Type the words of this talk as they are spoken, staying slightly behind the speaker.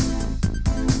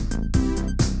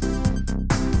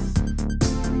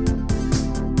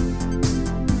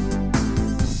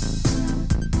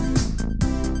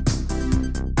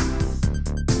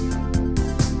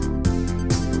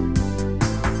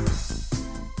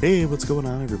Hey, what's going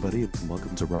on, everybody? And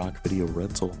welcome to Rock Video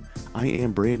Rental. I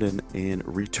am Brandon, and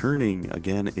returning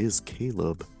again is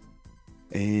Caleb.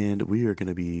 And we are going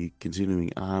to be continuing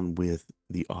on with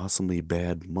the awesomely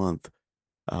bad month.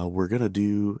 We're going to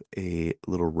do a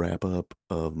little wrap up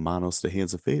of Monos to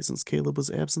Hands of Fate since Caleb was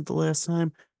absent the last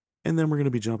time. And then we're going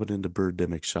to be jumping into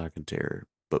Birdemic Shock and Terror.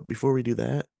 But before we do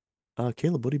that,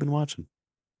 Caleb, what have you been watching?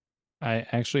 I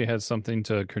actually had something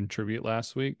to contribute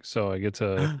last week, so I get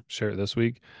to I share it this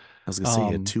week. was going to say you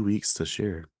had Um, 2 weeks to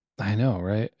share. I know,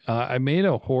 right? I made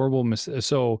a horrible mistake.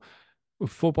 So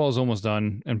football is almost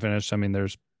done and finished. I mean,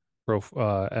 there's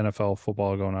NFL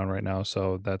football going on right now,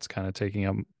 so that's kind of taking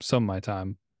up some of my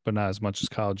time, but not as much as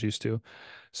college used to.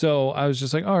 So I was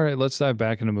just like, all right, let's dive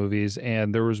back into movies.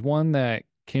 And there was one that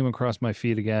came across my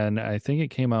feed again. I think it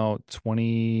came out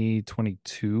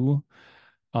 2022.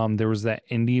 There was that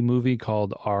indie movie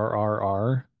called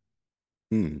RRR.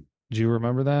 Hmm, Do you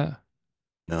remember that?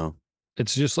 no.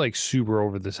 It's just like super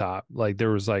over the top. Like there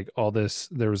was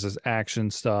this action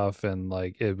stuff and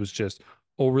like it was just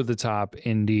over the top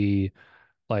indie,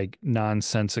 like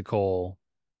nonsensical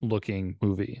looking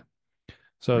movie.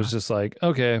 So I was Rock. just like,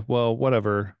 okay, well,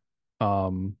 whatever.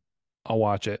 I'll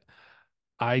watch it.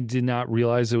 I did not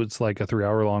realize it was like a 3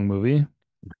 hour long movie.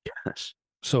 Gosh.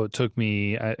 So it took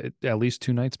me at least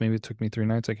 2 nights, maybe it took me 3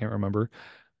 nights. I can't remember.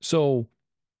 So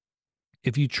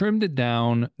if you trimmed it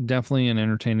down, definitely an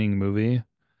entertaining movie.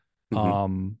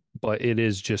 Hmm. But it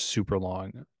is just super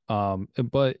long.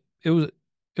 But it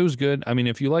was good. I mean,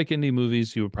 if you like indie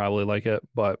movies, you would probably like it,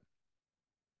 but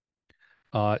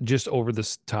just over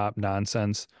the top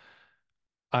nonsense.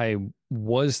 I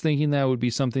was thinking that would be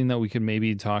something that we could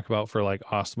maybe talk about for like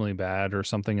awesomely bad or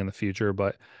something in the future,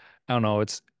 but I don't know.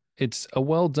 It's a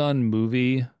well done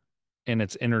movie and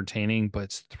it's entertaining, but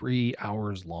it's 3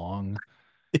 hours long.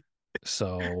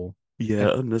 So Yeah,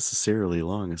 at unnecessarily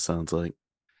long, it sounds like.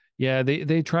 Yeah,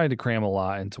 they tried to cram a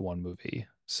lot into one movie.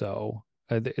 So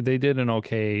they did an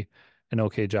okay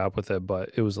job with it,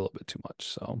 but it was a little bit too much.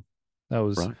 So that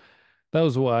was Right. that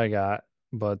was what I got.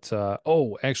 But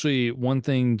actually one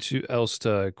thing to else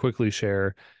to quickly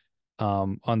share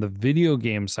on the video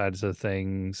game sides of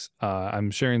things,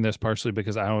 I'm sharing this partially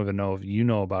because I don't even know if you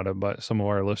know about it, but some of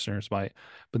our listeners might.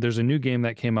 But there's a new game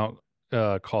that came out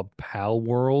called Pal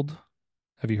World.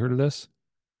 Have you heard of this?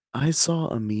 I saw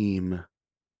a meme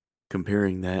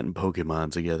comparing that and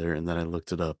Pokemon together, and then I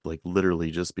looked it up like literally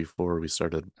just before we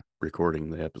started recording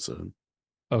the episode.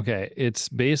 Okay, it's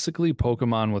basically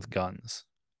Pokemon with guns.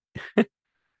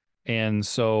 And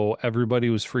so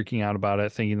everybody was freaking out about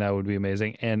it, thinking that would be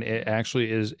amazing. And it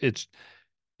actually is.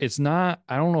 It's not.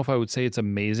 I don't know if I would say it's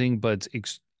amazing, but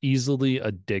it's easily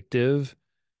addictive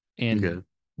and Okay.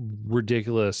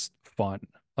 ridiculous fun.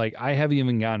 Like I haven't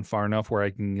even gotten far enough where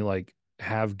I can like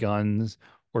have guns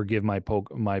or give my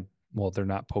well, they're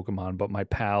not Pokemon, but my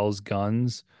pals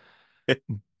guns.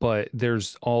 But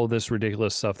there's all this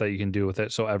ridiculous stuff that you can do with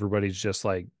it. So everybody's just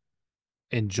like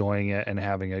enjoying it and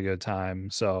having a good time.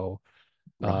 So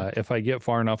Rock. if I get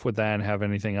far enough with that and have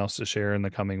anything else to share in the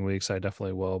coming weeks, I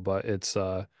definitely will. But it's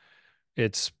a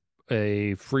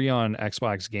free on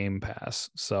Xbox Game Pass.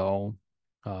 So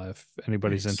if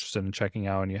anybody's Nice. interested in checking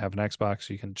out and you have an Xbox,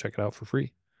 you can check it out for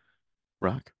free.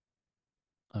 Rock.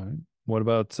 All right. What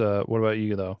about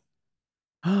you though?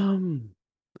 Um,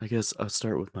 I guess I'll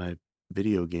start with my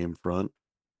video game front.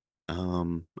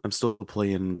 I'm still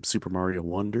playing Super Mario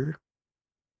Wonder.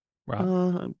 Rock?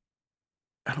 Uh,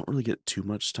 I don't really get too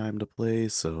much time to play,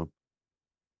 so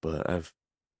but I've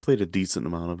played a decent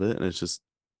amount of it, and it's just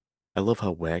I love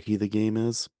how wacky the game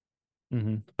is.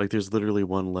 Mm-hmm. Like there's literally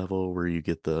one level where you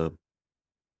get the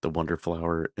wonder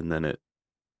flower and then it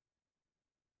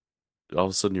all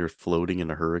of a sudden you're floating in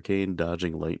a hurricane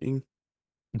dodging lightning.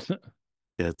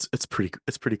 Yeah, it's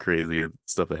pretty crazy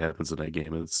stuff that happens in that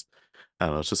game. It's I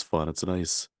don't know, it's just fun. It's a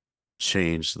nice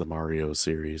change to the Mario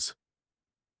series.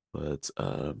 But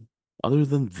other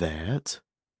than that,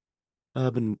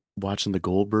 I've been watching the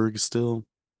Goldberg still.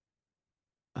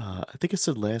 I think I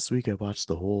said last week I watched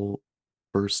the whole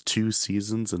first 2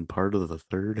 seasons and part of the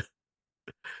third.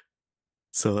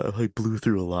 So I like blew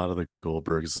through a lot of the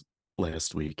Goldbergs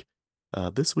last week.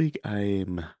 This week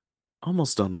I'm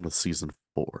almost done with season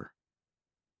 4,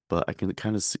 but I can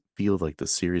kind of feel like the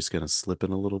series kind of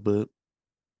slipping a little bit.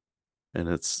 And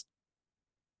it's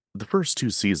the first 2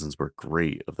 seasons were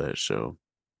great of that show.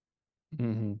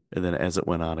 Mm-hmm. And then as it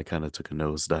went on, it kind of took a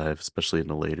nosedive, especially in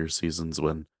the later seasons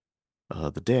when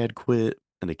the dad quit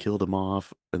and they killed him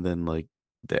off. And then like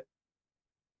that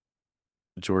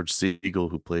George Siegel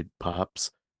who played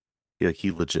Pops, like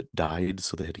he legit died,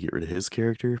 so they had to get rid of his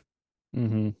character.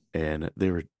 Mm-hmm. And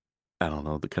they were I don't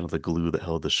know, the kind of the glue that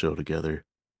held the show together.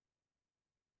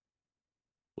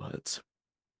 But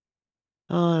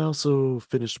I also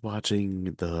finished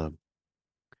watching the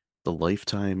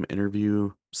Lifetime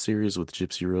interview series with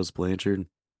Gypsy Rose Blanchard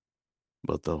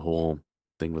about the whole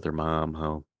thing with her mom,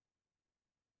 how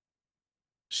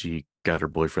she got her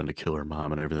boyfriend to kill her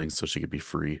mom and everything so she could be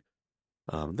free.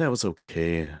 That was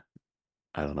okay.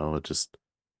 I don't know. It just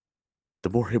the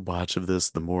more I watch of this,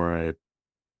 the more I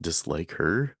dislike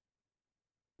her,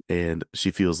 and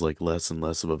she feels like less and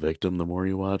less of a victim the more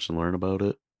you watch and learn about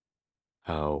it.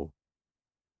 How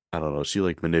I don't know. She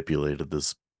like manipulated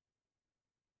this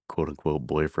quote unquote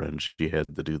boyfriend. She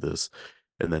had to do this,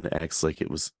 and then acts like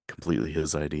it was completely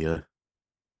his idea.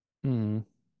 Hmm.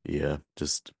 Yeah,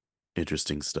 just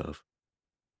interesting stuff.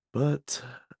 But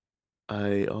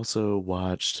I also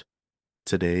watched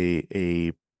today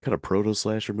a kind of proto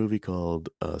slasher movie called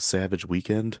Savage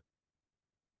Weekend.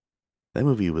 That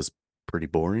movie was pretty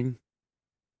boring.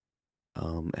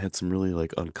 It had some really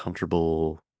like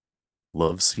uncomfortable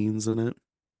love scenes in it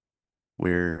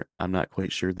where I'm not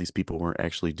quite sure these people weren't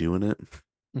actually doing it.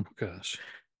 Oh gosh.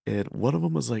 And one of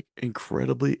them was like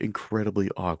incredibly, incredibly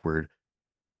awkward.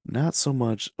 Not so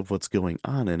much of what's going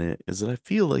on in it is that I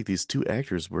feel like these two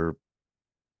actors were,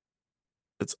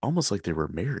 it's almost like they were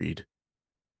married.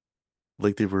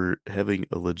 Like they were having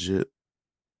a legit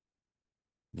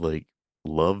like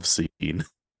love scene.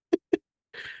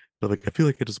 But like I feel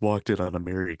like I just walked in on a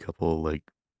married couple like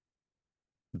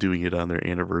doing it on their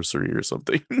anniversary or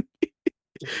something.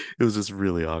 It was just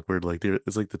really awkward. Like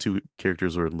it's like the two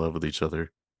characters were in love with each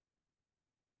other,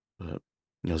 but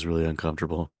it was really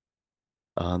uncomfortable.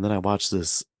 And then I watched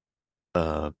this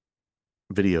uh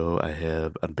video I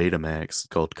have on Betamax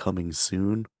called "Coming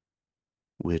Soon,"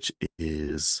 which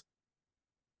is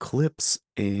clips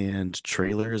and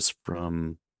trailers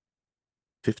from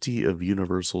 50 of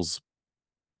Universal's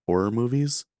horror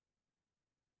movies,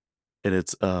 and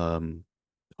it's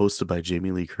hosted by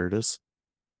Jamie Lee Curtis,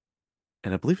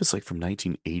 and I believe it's like from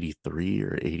 1983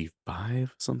 or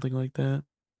 85, something like that.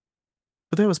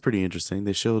 But that was pretty interesting.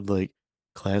 They showed like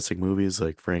classic movies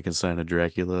like Frankenstein and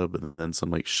Dracula, but then some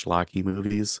like schlocky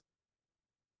movies.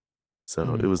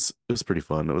 So Hmm. it was pretty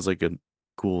fun. It was like a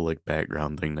cool like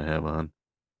background thing to have on.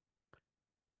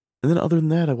 And then other than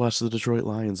that, I watched the Detroit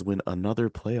Lions win another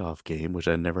playoff game, which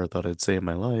I never thought I'd say in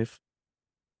my life.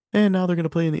 And now they're going to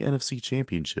play in the NFC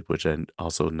Championship, which I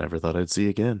also never thought I'd see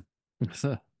again.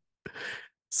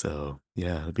 So,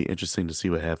 yeah, it'll be interesting to see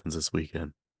what happens this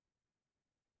weekend.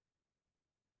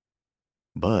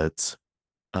 But,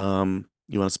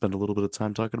 you want to spend a little bit of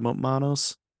time talking about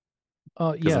Manos?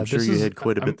 Because I'm Yeah, sure this you is had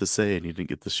quite a bit to say and you didn't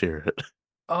get to share it.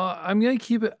 I'm gonna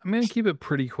keep it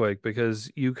pretty quick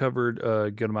because you covered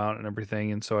a good amount and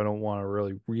everything, and so I don't want to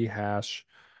really rehash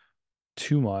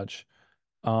too much.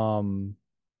 Um,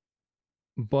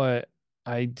 but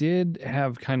I did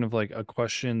have kind of like a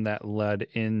question that led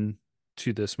into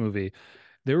this movie.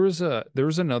 There was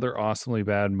another awesomely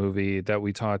bad movie that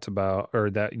we talked about, or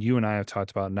that you and I have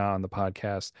talked about now on the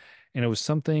podcast, and it was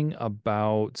something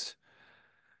about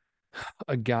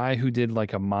a guy who did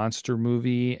like a monster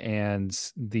movie, and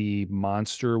the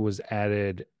monster was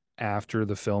added after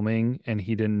the filming, and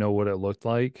he didn't know what it looked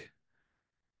like,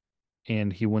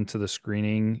 and he went to the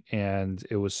screening, and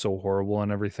it was so horrible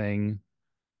and everything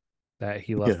that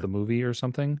he left Yeah, the movie or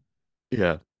something.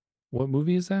 yeah. What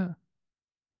movie is that?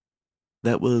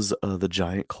 That was The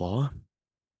Giant Claw.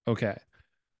 Okay.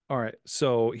 All right.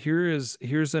 So here's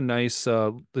a nice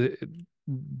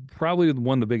probably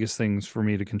one of the biggest things for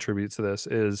me to contribute to this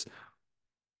is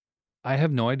I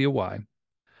have no idea why,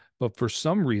 but for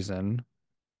some reason,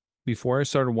 before I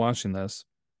started watching this,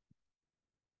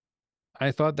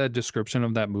 I thought that description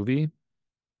of that movie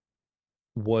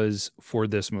was for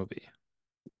this movie.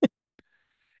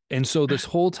 And so this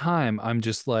whole time I'm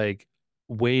just like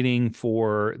waiting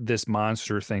for this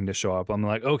monster thing to show up. I'm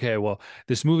like, okay, well,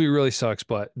 this movie really sucks,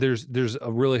 but there's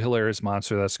a really hilarious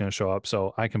monster that's going to show up,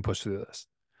 so I can push through this.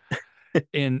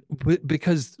 And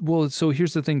because, well, so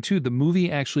here's the thing too, the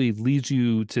movie actually leads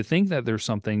you to think that there's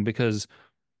something because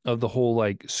of the whole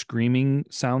like screaming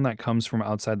sound that comes from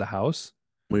outside the house.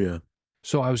 Well, yeah.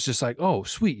 So I was just like, oh,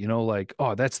 sweet, like,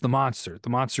 oh, that's the monster. The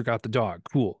monster got the dog.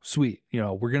 Cool, sweet.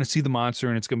 We're gonna see the monster,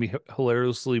 and it's gonna be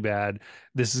hilariously bad.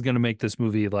 This is gonna make this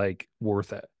movie like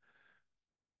worth it.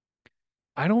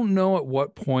 I don't know at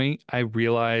what point I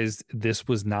realized this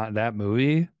was not that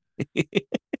movie.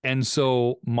 And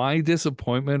so my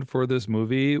disappointment for this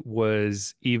movie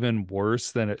was even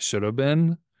worse than it should have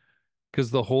been.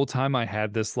 Because the whole time I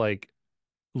had this like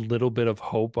little bit of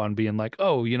hope on being like,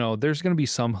 oh, there's going to be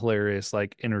some hilarious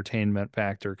like entertainment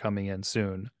factor coming in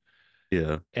soon.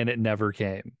 Yeah. and it never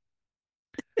came.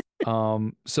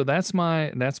 So that's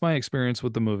my experience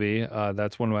with the movie.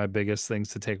 That's one of my biggest things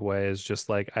to take away is just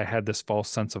like I had this false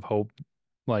sense of hope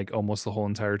like almost the whole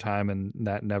entire time, and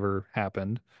that never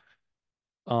happened.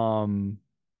 Um,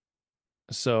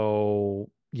 so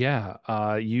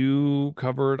yeah, you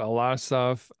covered a lot of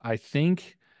stuff. I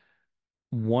think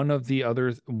one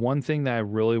thing that I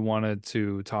really wanted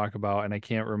to talk about, and I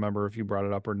can't remember if you brought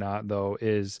it up or not, though,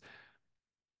 is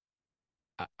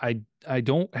I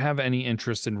don't have any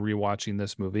interest in rewatching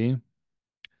this movie,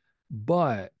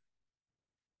 but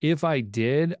if I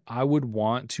did, I would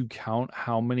want to count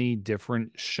how many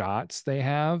different shots they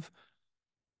have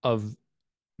of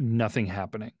nothing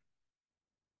happening.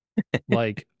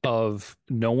 Like of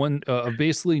no one of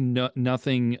basically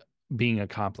nothing being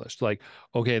accomplished. Like,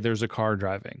 okay, there's a car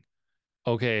driving.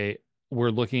 Okay,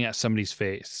 we're looking at somebody's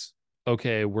face.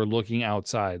 Okay, we're looking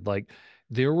outside. Like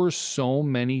there were so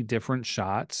many different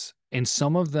shots, and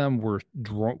some of them were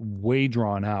way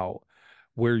drawn out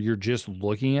where you're just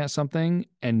looking at something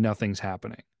and nothing's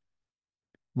happening.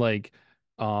 Like,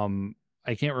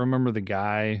 I can't remember the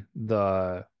guy,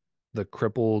 the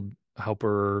crippled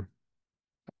helper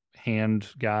hand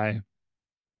guy,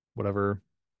 whatever,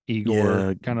 Igor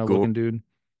Yeah. kind of looking dude.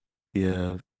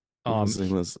 Yeah. What his name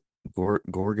He, was?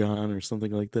 Gorgon or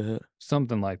something like that.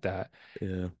 something like that.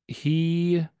 Yeah.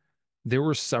 He There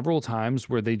were several times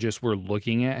where they just were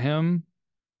looking at him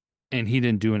and he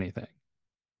didn't do anything.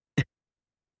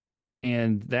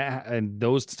 And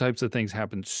those types of things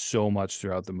happen so much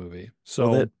throughout the movie.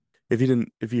 Well, that So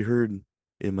if you heard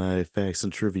in my facts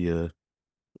and trivia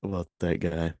about that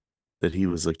guy, that he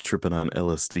was like tripping on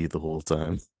LSD the whole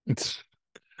time. it's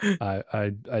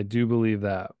I do believe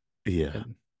that. Yeah.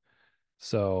 And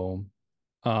so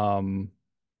um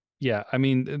yeah, I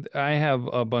mean I have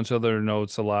a bunch of other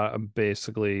notes, a lot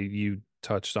basically you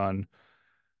touched on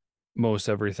most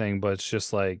everything, but it's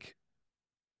just like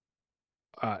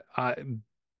I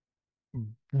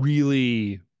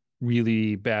really,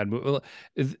 really bad movie.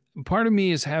 Part of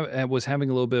me was having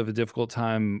a little bit of a difficult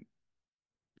time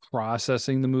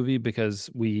processing the movie because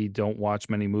we don't watch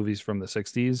many movies from the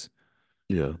 60s.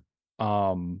 Yeah.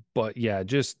 But yeah,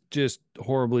 just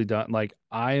horribly done. Like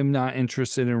I am not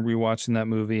interested in rewatching that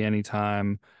movie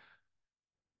anytime.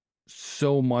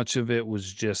 So much of it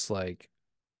was just like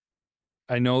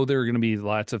I know there are going to be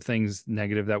lots of things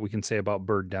negative that we can say about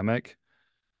Birdemic,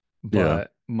 Yeah.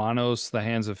 but Manos, The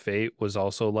Hands of Fate was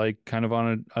also like kind of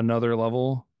on another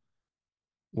level.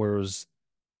 Whereas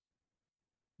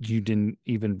you didn't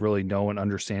even really know and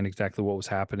understand exactly what was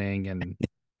happening and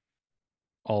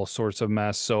all sorts of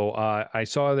mess. So I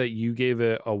saw that you gave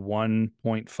it a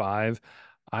 1.5.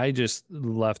 I just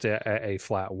left it at a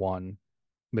flat one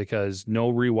because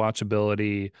no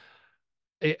rewatchability.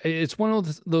 It's one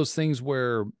of those things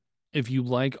where if you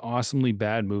like awesomely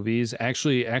bad movies,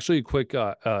 actually a quick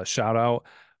shout out.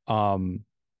 Um,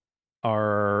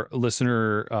 our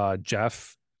listener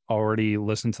Jeff already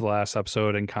listened to the last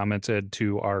episode and commented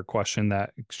to our question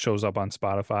that shows up on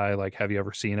Spotify, like, have you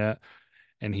ever seen it?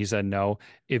 And he said no.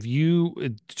 If you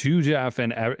To Jeff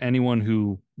and anyone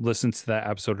who listens to that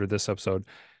episode or this episode,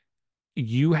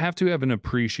 you have to have an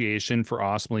appreciation for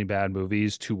awesomely bad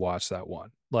movies to watch that one.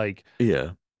 Like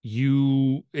Yeah.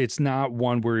 it's not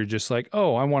one where you're just like,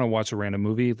 oh, I want to watch a random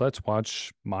movie. Let's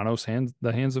watch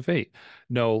The Hands of Fate.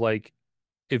 No, like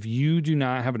if you do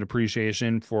not have an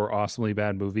appreciation for awesomely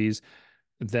bad movies,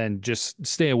 then just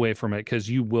stay away from it because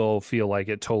you will feel like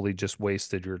it totally just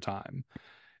wasted your time.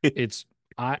 It's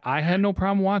I had no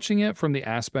problem watching it from the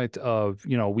aspect of,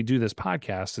 we do this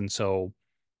podcast, and so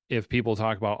if people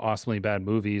talk about awesomely bad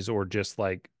movies or just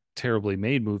like terribly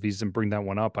made movies and bring that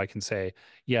one up, I can say,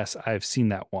 yes, I've seen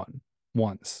that one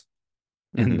once.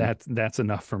 And Hmm. that's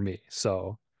enough for me.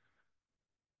 So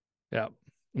yeah.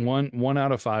 One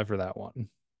out of five for that one.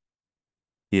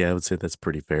 Yeah, I would say that's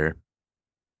pretty fair.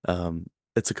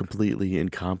 It's a completely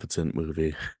incompetent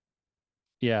movie.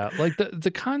 Yeah, like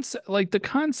the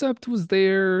concept was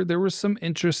there. There were some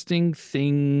interesting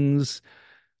things,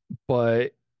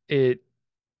 but it,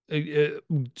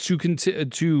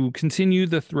 to continue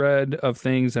the thread of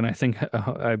things, and I think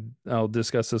I'll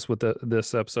discuss this with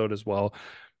this episode as well.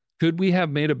 Could we have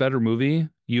made a better movie?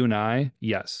 You and I,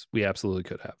 yes, we absolutely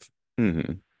could have.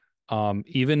 Hmm.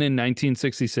 Even in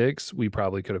 1966, we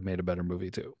probably could have made a better movie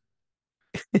too.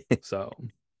 So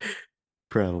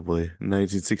Probably.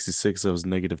 1966, I was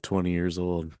negative 20 years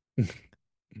old.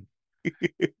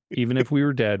 even if we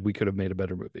were dead, we could have made a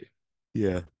better movie.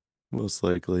 Yeah, most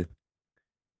likely.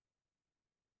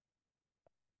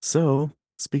 So,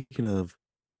 speaking of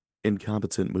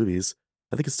incompetent movies,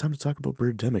 I think it's time to talk about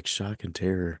Birdemic Shock and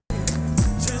Terror.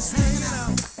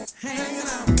 hanging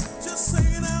out, just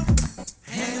hanging out,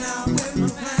 hanging out with my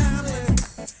family,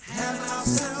 having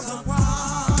ourselves a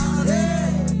party.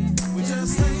 We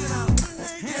just hanging out,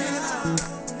 hanging out,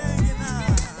 hanging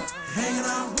out, hanging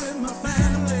out with my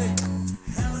family,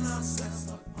 having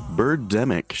ourselves a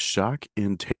Birdemic, Shock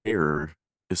and Terror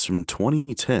is from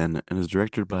 2010 and is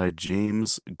directed by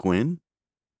James Gwynn.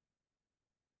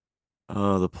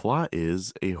 The plot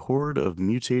is a horde of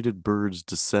mutated birds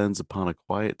descends upon a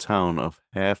quiet town of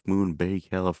Half Moon Bay,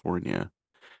 California.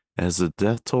 As the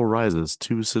death toll rises,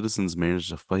 two citizens manage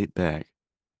to fight back.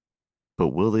 But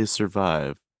will they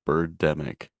survive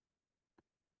Birdemic?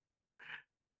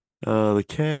 The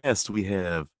cast we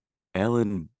have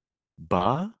Alan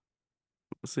Ba,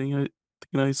 thinking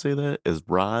how you say that, as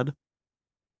Rod,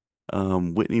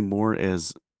 Whitney Moore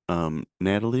as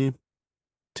Natalie,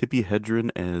 Tippi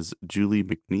Hedren as Julie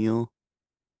McNeil,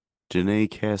 Janae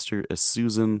Castor as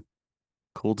Susan,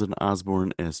 Colton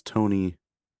Osborne as Tony,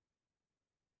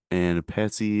 and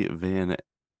Patsy Van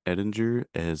Edinger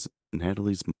as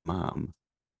Natalie's mom.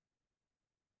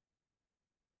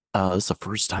 This is a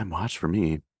first time watch for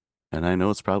me, and I know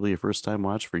it's probably a first time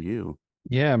watch for you.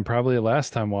 Yeah, and probably a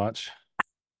last time watch.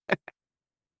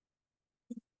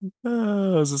 I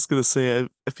was just gonna say,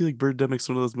 I feel like Birdemic's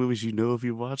one of those movies you know if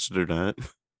you watched it or not.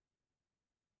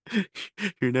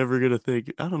 You're never gonna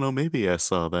think, I don't know, maybe I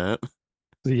saw that.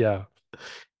 Yeah.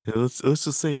 Yeah, let's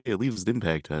just say it leaves an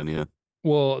impact on you.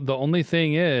 Well, the only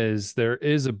thing is there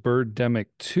is a Birdemic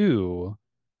 2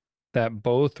 that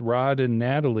both Rod and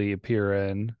Natalie appear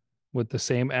in with the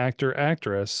same actor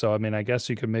actress. So I mean, I guess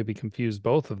you could maybe confuse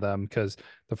both of them because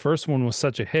the first one was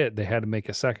such a hit they had to make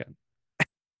a second.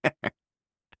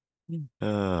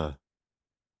 Uh,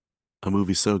 a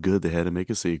movie so good they had to make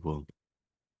a sequel.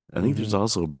 I think there's Hmm.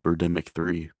 also Birdemic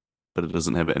 3, but it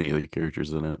doesn't have any of the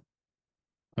characters in it.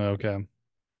 Okay.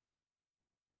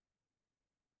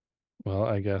 Well,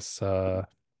 I guess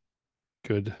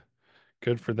good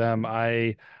good for them.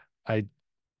 I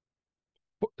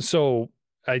so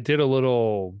I did a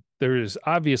little there's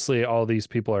obviously all these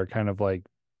people are kind of like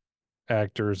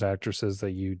actors, actresses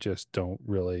that you just don't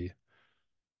really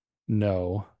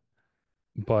know.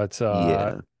 But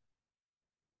Yeah.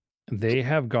 they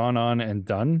have gone on and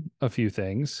done a few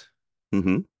things.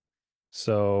 Mm-hmm.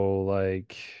 So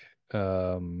like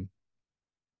um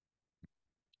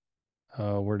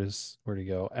where'd he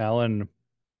go? Alan,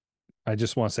 I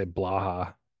just want to say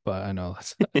Blaha, but I know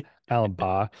that's Alan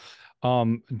Ba.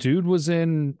 Dude was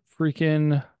in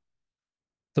freaking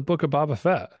the Book of Boba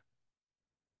Fett.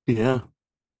 Yeah.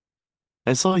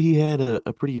 I saw he had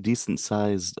a pretty decent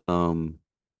sized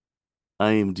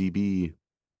IMDb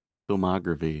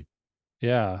filmography,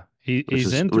 Yeah. which He's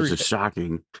is in which three. is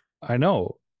shocking. I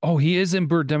know. Oh, he is in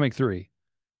Birdemic 3.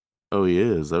 Oh, he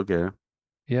is. Okay.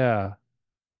 Yeah,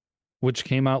 which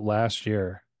came out last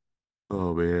year.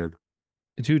 Oh man.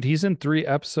 Dude, he's in 3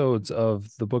 episodes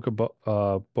of the Book of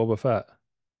Boba Fett.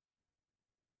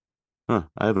 Huh.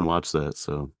 I haven't watched that,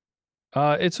 so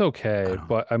It's I okay, don't.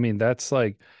 but I mean that's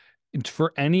like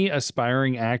for any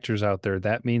aspiring actors out there,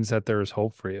 that means that there is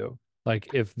hope for you.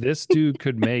 Like if this dude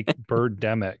could make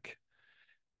Birdemic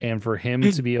and for him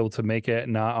to be able to make it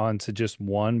not onto just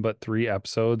one but 3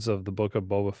 episodes of the Book of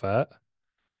Boba Fett,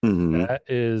 Hmm.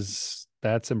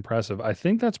 that's impressive. I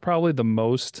think that's probably the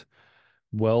most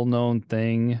well-known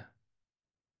thing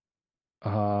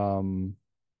um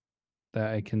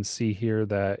that I can see here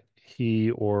that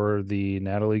he or the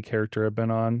Natalie character have been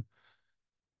on.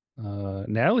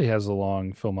 Natalie has a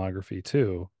long filmography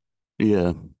too.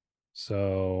 Yeah.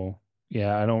 So,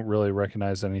 yeah, I don't really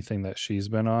recognize anything that she's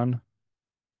been on.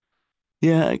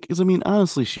 Yeah, because I mean,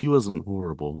 honestly, she wasn't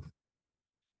horrible.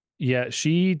 Yeah,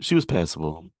 she, She was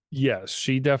passable. yes,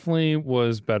 she definitely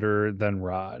was better than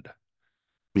Rod.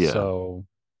 Yeah. So,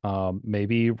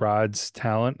 maybe Rod's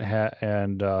talent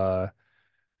and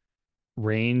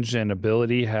range and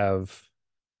ability have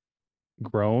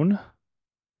grown.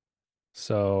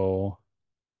 So,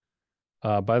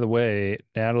 by the way,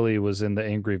 Natalie was in the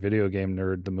Angry Video Game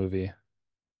Nerd, the movie.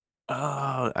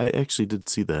 I actually did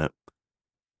see that.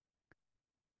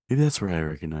 Maybe that's where I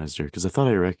recognized her, because I thought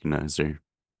I recognized her.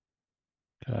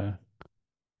 Okay.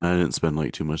 I didn't spend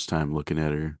like too much time looking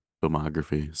at her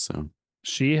filmography, so that'll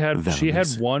She make had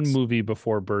one sense. movie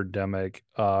before Birdemic.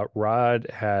 Rod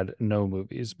had no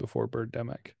movies before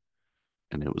Birdemic.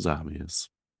 And it was obvious.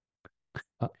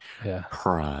 Uh, yeah.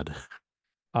 Prod.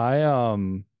 I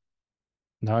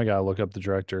now I gotta look up the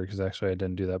director because actually I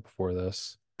didn't do that before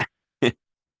this.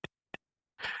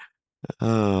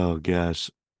 Oh gosh.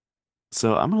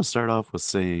 So I'm gonna start off with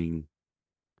saying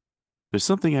there's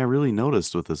something I really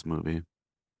noticed with this movie.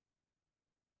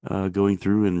 going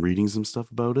through and reading some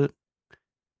stuff about it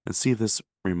and see if this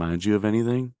reminds you of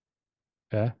anything.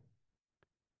 Yeah.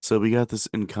 So we got this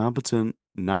incompetent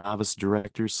novice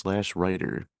director slash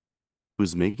writer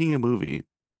who's making a movie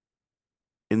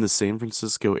in the San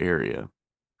Francisco area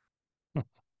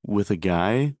with a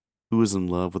guy who is in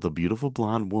love with a beautiful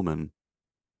blonde woman,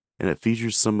 and it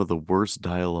features some of the worst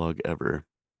dialogue ever.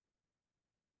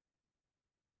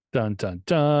 Dun dun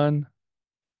dun.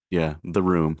 Yeah, The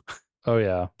Room. Oh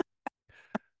yeah.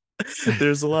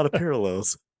 There's a lot of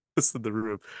parallels. This in The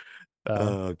Room. Uh,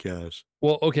 Oh gosh.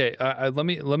 well, okay. Let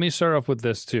me start off with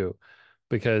this too,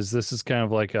 because this is kind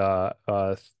of like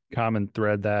a common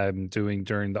thread that I'm doing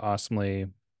during the awesomely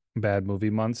bad movie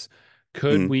months.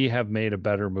 Could Mm. we have made a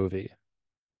better movie?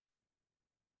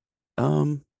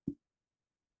 Um,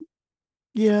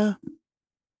 yeah.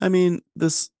 I mean,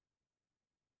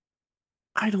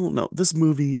 I don't know. This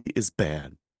movie is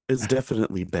bad. It's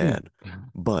definitely bad,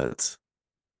 but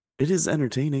it is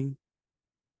entertaining.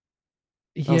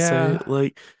 I'll say Yeah,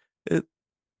 like it.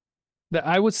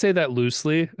 I would say that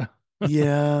loosely.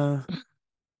 Yeah,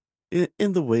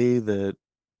 in the way that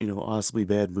awfully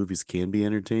bad movies can be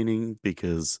entertaining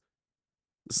because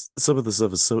some of the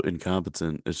stuff is so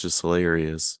incompetent. It's just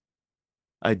hilarious.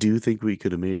 I do think we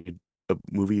could have made a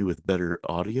movie with better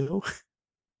audio.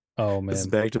 Oh This man.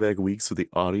 back-to-back weeks with the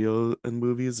audio and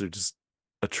movies are just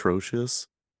atrocious.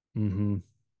 Hmm.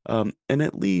 And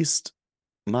at least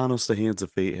Manos the Hands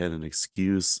of Fate had an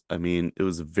excuse. I mean, it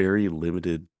was very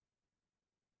limited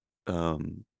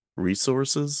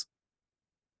resources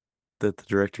that the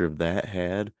director of that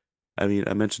had. I mean,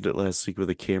 I mentioned it last week with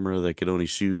a camera that could only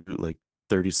shoot like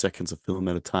 30 seconds of film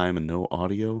at a time and no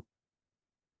audio,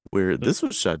 where this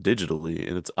was shot digitally,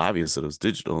 and it's obvious that it was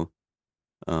digital.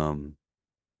 Um,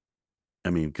 I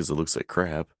mean, because it looks like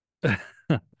crap.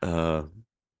 Uh,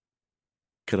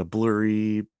 kind of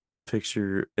blurry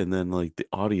picture, and then like the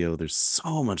audio, there's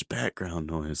so much background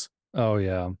noise. Oh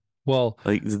yeah. Well,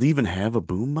 Like, did they even have a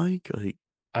boom mic? Like,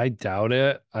 I doubt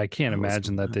it. I can't what was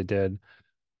imagine going that on? they did.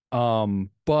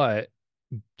 But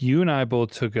you and I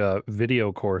both took a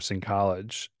video course in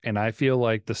college, and I feel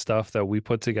like the stuff that we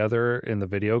put together in the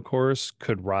video course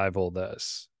could rival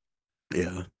this.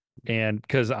 Yeah, And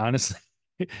because honestly,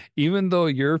 even though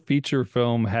your feature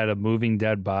film had a moving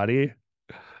dead body,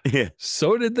 yeah,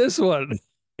 so did this one.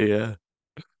 yeah.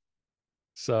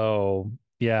 So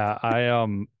yeah,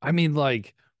 I mean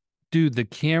like, dude, the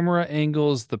camera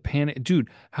angles, the panic, dude,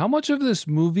 how much of this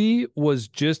movie was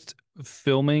just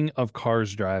filming of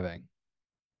cars driving,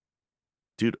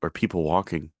 Dude, are people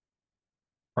walking?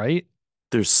 right?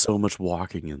 There's so much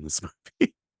walking in this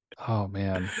movie. Oh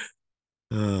man.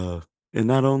 Uh, and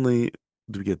not only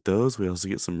do we get those, we also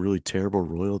get some really terrible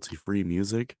royalty-free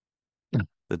music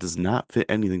that does not fit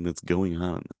anything that's going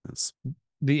on in this.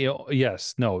 The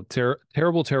yes, no,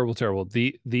 terrible, terrible, terrible.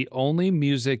 The only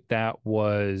music that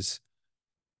was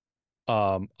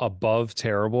above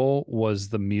terrible was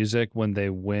the music when they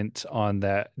went on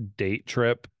that date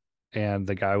trip and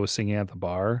the guy was singing at the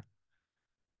bar.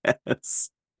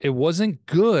 Yes. It wasn't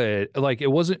good. Like it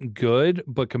wasn't good,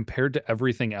 but compared to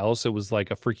everything else, it was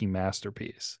like a freaking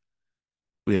masterpiece.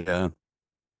 Yeah.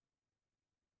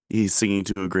 He's singing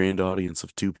to a grand audience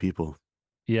of two people.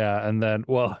 Yeah, and then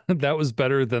well, that was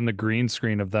better than the green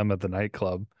screen of them at the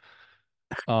nightclub.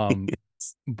 Um,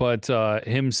 but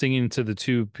him singing to the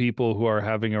two people who are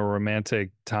having a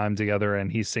romantic time together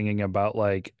and he's singing about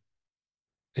like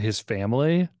his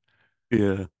family,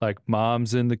 Yeah. like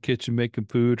mom's in the kitchen making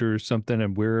food or something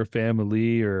and we're a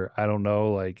family or I don't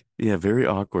know, like Yeah, very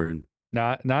awkward.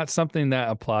 not something that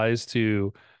applies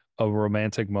to a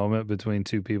romantic moment between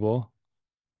two people.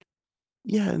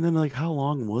 Yeah, and then like how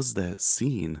long was that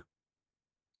scene?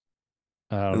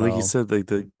 I don't And like you know. said, like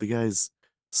the guy's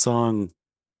song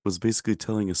was basically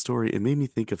telling a story. It made me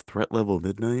think of Threat Level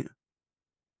Midnight,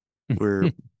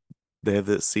 where they have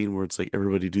that scene where it's like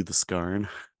everybody do the scarn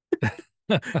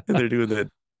and they're doing that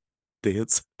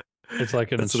dance. It's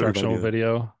like an That's what it reminded instructional me of.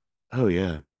 video. Oh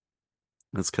yeah.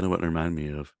 That's kind of what it reminded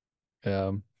me of.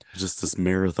 Yeah. Just this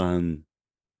marathon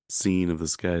scene of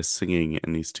this guy singing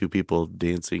and these two people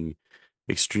dancing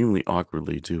extremely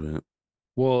awkwardly to it.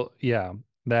 Well, yeah,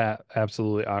 that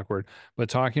absolutely awkward. But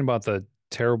talking about the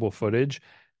terrible footage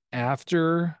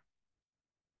after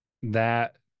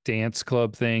that dance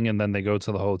club thing, and then they go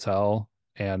to the hotel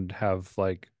and have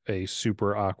like a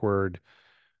super awkward,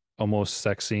 almost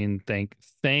sex scene. Thank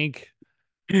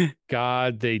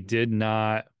God they did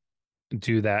not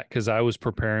do that because I was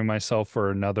preparing myself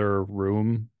for another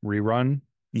room rerun.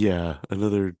 Yeah,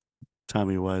 another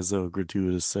Tommy Wiseau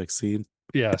gratuitous sex scene.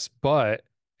 Yes, but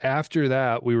after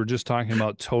that, we were just talking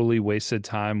about totally wasted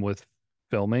time with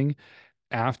filming.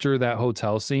 After that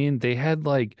hotel scene, they had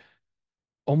like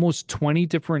almost 20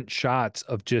 different shots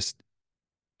of just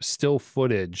still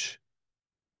footage,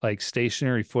 like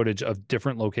stationary footage of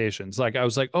different locations. Like I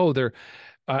was like, oh,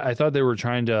 I thought they were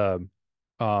trying to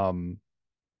um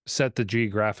set the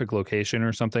geographic location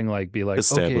or something, like be like, okay,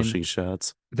 Establishing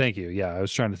shots. thank you. Yeah, I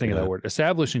was trying to think of that Yeah. word.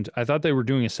 Establishing. I thought they were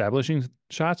doing establishing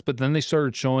shots, but then they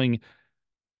started showing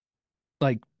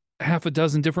like half a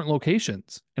dozen different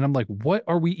locations. And I'm like, what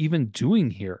are we even doing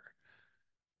here?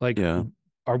 Like, Yeah.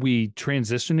 are we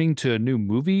transitioning to a new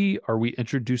movie? Are we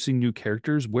introducing new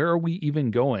characters? Where are we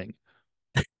even going?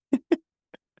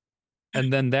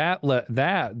 And then that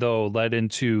though led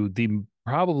into the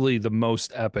probably the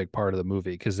most epic part of the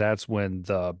movie, because that's when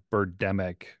the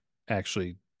Birdemic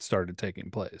actually started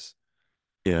taking place.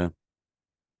 Yeah.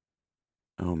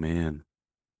 Oh man.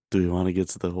 Do we want to get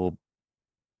to the whole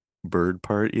bird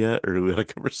part yet, or do we want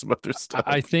to cover some other stuff?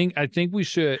 I think we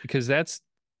should, because that's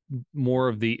more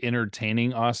of the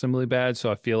entertaining awesomely bad.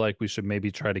 So I feel like we should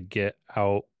maybe try to get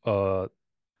out of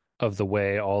the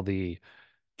way all the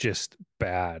just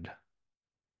bad.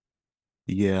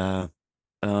 Yeah.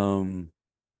 Um,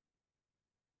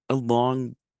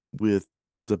 Along with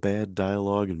the bad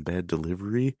dialogue and bad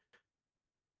delivery,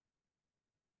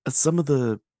 some of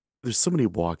there's so many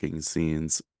walking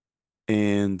scenes,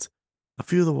 and a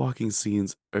few of the walking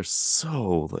scenes are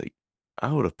so like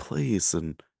out of place,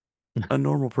 and a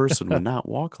normal person would not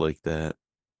walk like that.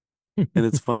 And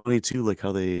it's funny too, like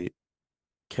how they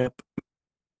kept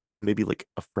maybe like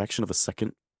a fraction of a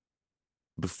second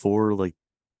before like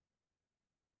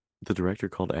the director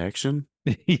called action.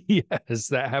 Yes,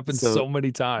 that happens So so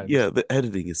many times. yeah, the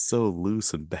editing is so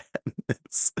loose and bad.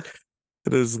 It's,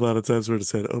 there's a lot of times where it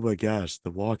said, "Oh my gosh,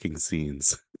 the walking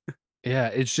scenes." Yeah,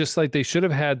 it's just like they should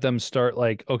have had them start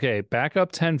like, okay, back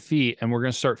up 10 feet and we're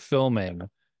going to start filming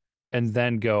and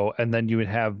then go. And then you would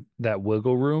have that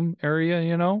wiggle room area,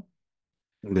 you know?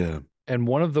 Yeah. And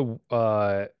one of the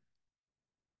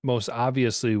most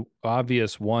obviously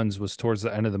obvious ones was towards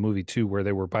the end of the movie too, where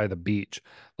they were by the beach.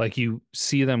 Like you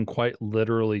see them quite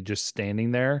literally just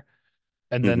standing there,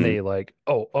 and then Hmm. they like,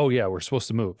 oh yeah, we're supposed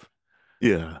to move.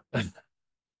 Yeah.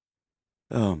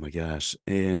 Oh my gosh.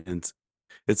 And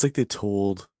it's like they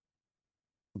told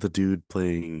the dude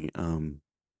playing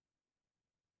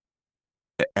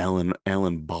Alan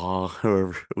Baugh,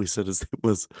 however we said his name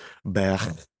was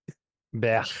Bach.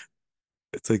 Bah.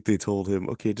 It's like they told him,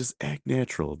 okay, just act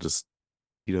natural, just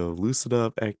loosen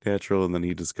up, act natural, and then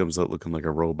he just comes out looking like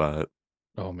a robot.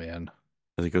 Oh man.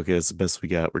 I think, okay, it's the best we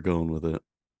got. We're going with it.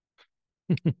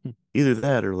 Either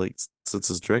that or like since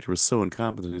his director was so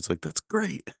incompetent, he's like, that's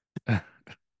great.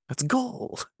 That's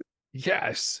gold.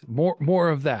 Yes, more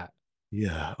of that.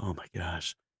 Yeah. Oh my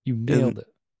gosh. You And nailed it.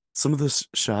 some of the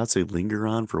shots they linger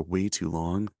on for way too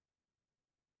long.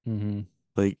 Hmm.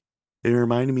 Like it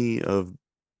reminded me of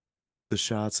the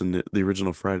shots in the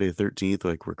original Friday the 13th,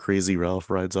 like where Crazy Ralph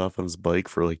rides off on his bike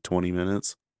for like 20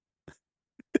 minutes.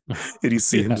 And you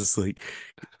see him Yeah. just like,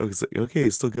 it's like, okay,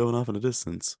 he's still going off in a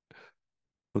distance.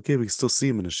 Okay, we can still see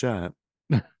him in a shot.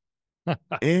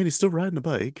 And he's still riding a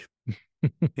bike.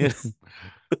 And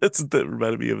that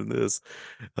reminded me of this.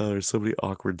 There's so many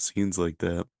awkward scenes like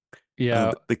that.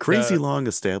 Yeah, The crazy the long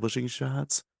establishing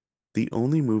shots, the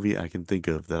only movie I can think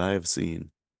of that I have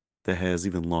seen that has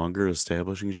even longer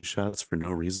establishing shots for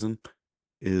no reason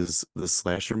is the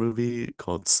slasher movie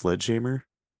called Sledgehammer.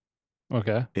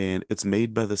 okay. And it's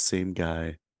made by the same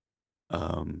guy.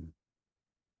 Um,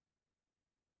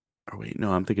 or wait,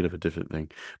 no, I'm thinking of a different thing.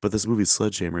 But this movie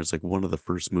Sledgehammer is like one of the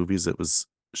first movies that was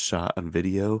shot on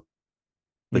video,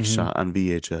 like Hmm. shot on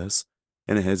VHS,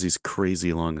 and it has these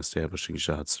crazy long establishing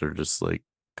shots that are just like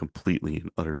completely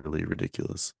and utterly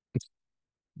ridiculous.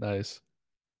 Nice.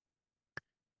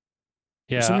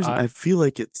 For some Yeah, reason, I feel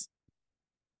like it's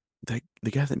that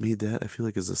the guy that made that, I feel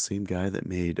like is the same guy that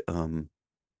made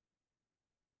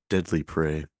Deadly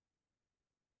Prey.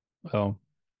 oh,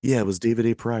 Yeah, it was David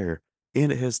A. Pryor,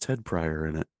 and it has Ted Pryor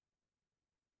in it.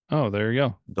 oh, there you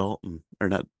go. Dalton, or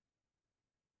not?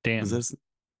 Was that Danton.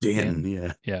 Danton? Danton.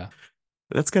 Yeah, Yeah.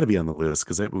 that's got to be on the list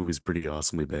because that movie's pretty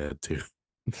awesomely bad too.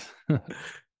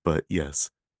 But yes,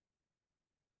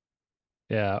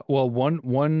 Yeah. Well,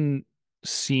 one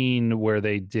scene where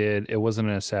they did, it wasn't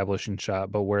an establishing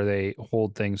shot, but where they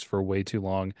hold things for way too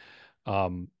long,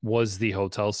 was the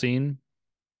hotel scene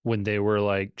when they were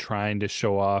like trying to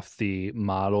show off the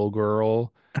model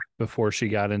girl before she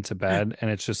got into bed. And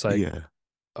it's just like, yeah,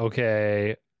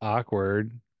 okay,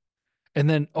 awkward. And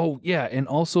then, oh yeah, and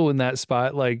also in that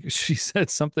spot, like she said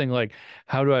something like,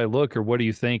 "How do I look?" or "What do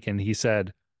you think?" And he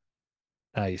said,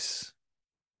 Nice.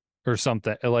 Or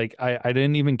something. Like I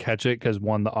didn't even catch it because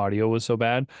one, the audio was so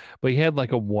bad, but he had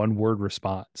like a one word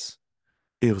response.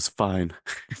 It was fine.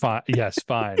 Fine. Yes,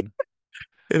 fine.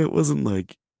 And it wasn't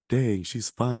like, dang, she's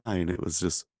fine. It was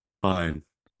just fine.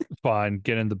 Fine.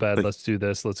 Get in the bed. Like, Let's do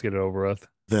this. Let's get it over with.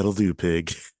 that'll do,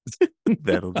 pig.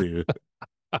 That'll do.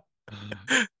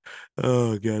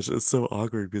 Oh gosh, it's so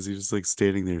awkward because he's just like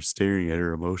standing there staring at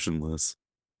her emotionless.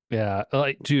 Yeah.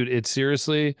 Like, dude, it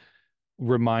seriously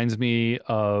reminds me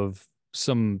of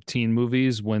some teen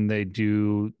movies when they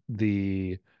do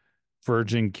the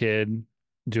virgin kid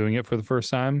doing it for the first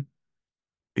time.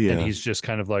 And Yeah, he's just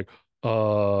kind of like,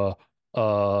 uh,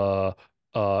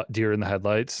 uh, deer in the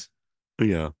headlights.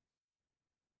 yeah.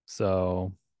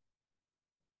 So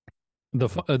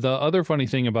the other funny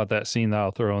thing about that scene that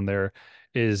I'll throw in there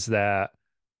is that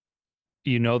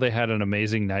they had an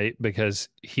amazing night because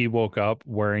he woke up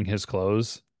wearing his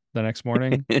clothes the next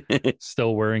morning,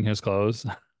 still wearing his clothes.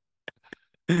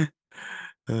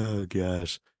 Oh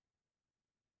gosh.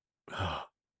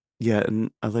 Yeah,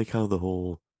 and I like how the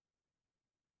whole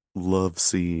love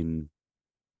scene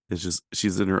is just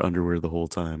she's in her underwear the whole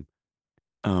time.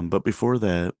 But before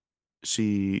that,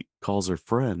 she calls her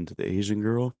friend, the Asian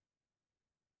girl,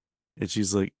 and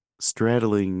she's like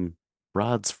straddling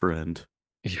Rod's friend,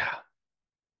 Yeah.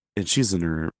 and she's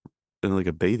in like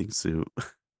a bathing suit.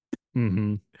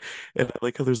 Hmm. And I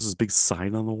like how there's this big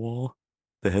sign on the wall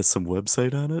that has some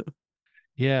website on it.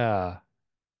 Yeah.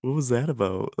 What was that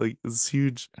about? Like this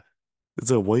huge,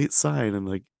 it's a white sign and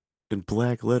like in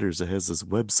black letters it has this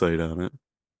website on it.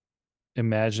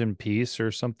 Imagine peace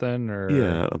or something or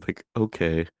Yeah, I'm like,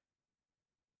 okay.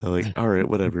 I'm like, all right,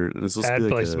 whatever. And it's supposed to be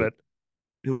ad like placement.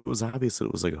 it was obvious that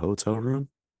it was like a hotel room.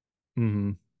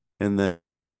 Hmm. And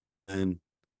then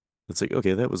it's like,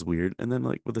 okay, that was weird. And then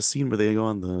like with the scene where they go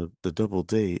on the double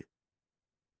date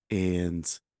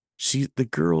and the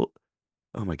girl,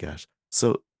 oh my gosh.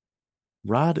 So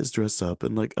Rod is dressed up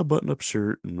in like a button-up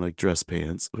shirt and like dress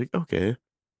pants. Like, okay.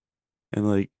 And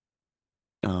like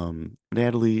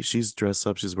Natalie, she's dressed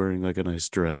up, she's wearing like a nice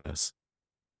dress.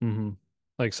 Hmm.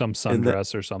 Like some And that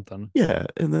sundress or something. yeah,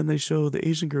 and then they show the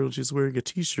Asian girl, she's wearing a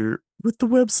t-shirt with the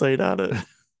website on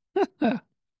it.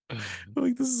 I'm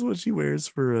like, this is what she wears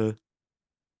for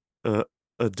a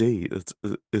a date.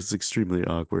 It's extremely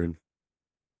awkward.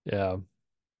 Yeah.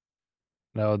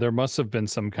 No, there must have been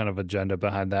some kind of agenda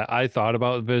behind that. I thought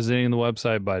about visiting the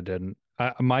website, but I didn't.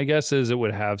 My guess is it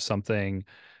would have something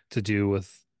to do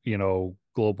with,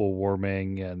 global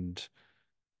warming and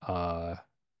uh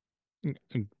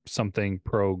something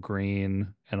pro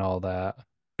green and all that.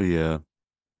 Yeah.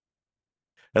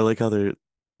 I like how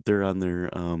they're on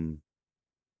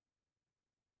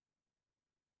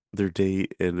their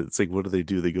date and it's like what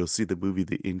do? They go see the movie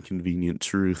The Inconvenient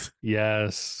Truth.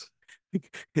 Yes,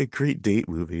 Like, a great date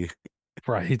movie.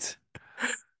 right.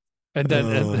 And then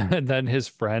and, Um and then his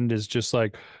friend is just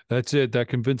like, "That's it. That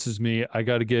convinces me. I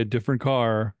got to get a different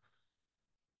car."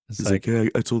 It's he's like, like, yeah,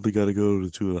 I totally gotta go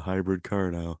to a hybrid car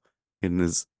now. And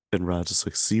Rod's just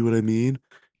like, see what I mean?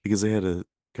 Because they had a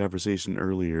conversation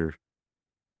earlier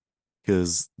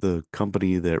because the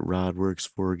company that Rod works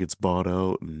for gets bought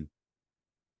out and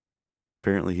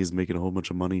apparently he's making a whole bunch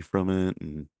of money from it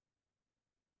and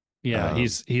yeah, um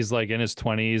he's like in his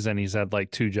 20s and he's had like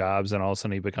two jobs and all of a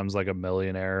sudden he becomes like a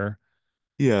millionaire.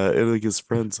 yeah, and like his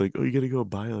friend's like, oh, you gotta go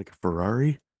buy like a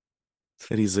Ferrari?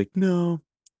 And he's like, no.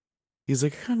 He's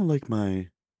like, I kind of like my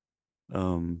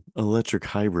electric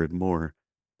hybrid more.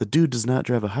 The dude does not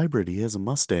drive a hybrid, he has a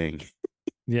Mustang.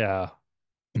 Yeah.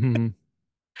 Mhm.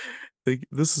 Like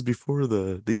this is before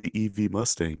the EV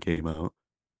Mustang came out.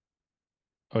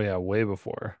 Oh yeah, way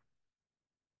before.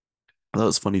 I thought it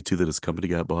was funny too that his company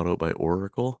got bought out by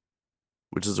Oracle,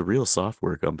 which is a real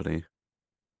software company.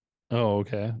 Oh,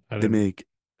 okay. I They didn't. make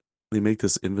they make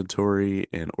this inventory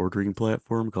and ordering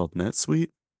platform called NetSuite.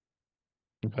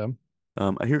 Okay.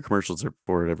 I hear commercials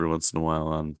for it every once in a while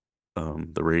on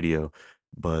the radio,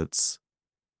 but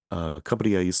a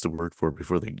company I used to work for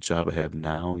before the job I have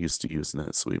now used to use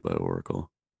NetSuite by Oracle.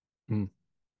 Hmm.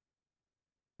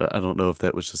 But I don't know if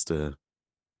that was just um,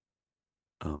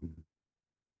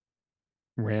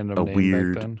 Random a name back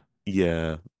weird, then.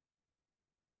 yeah,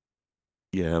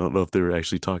 yeah. I don't know if they were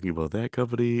actually talking about that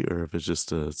company or if it's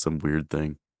just some weird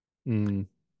thing. Mm.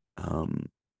 Um,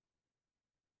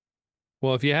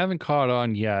 Well, if you haven't caught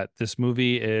on yet, this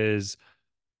movie is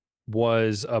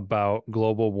was about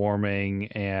global warming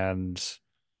and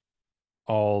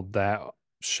all that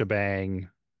shebang,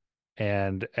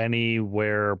 and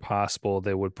anywhere possible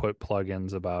they would put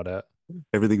plugins about it.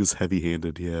 Everything was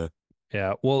heavy-handed, yeah.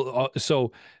 Yeah. Well,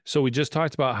 so we just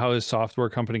talked about how his software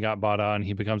company got bought out and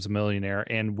he becomes a millionaire,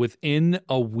 and within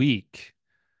a week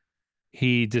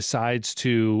he decides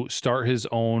to start his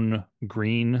own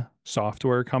green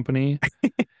software company,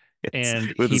 Yes,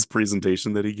 and with his he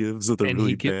presentation that he gives with a and he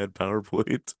really get bad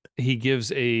PowerPoint. he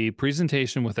gives a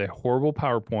presentation with a horrible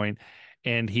PowerPoint,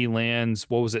 and he lands,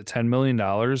 what was it, $10 million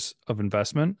of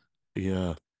investment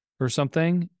Yeah. or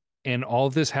something. And all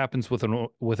of this happens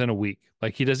within a week.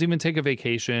 Like he doesn't even take a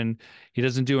vacation. He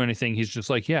doesn't do anything. He's just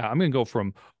like, yeah, I'm gonna go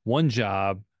from one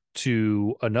job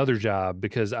to another job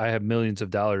because I have millions of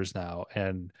dollars now.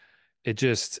 And it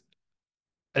just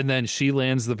and then she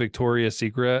lands the Victoria's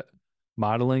Secret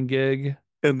modeling gig.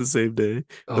 And the same day.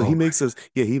 Oh, he Oh makes us,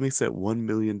 yeah, he makes that $1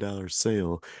 million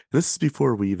sale. And this is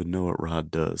before we even know what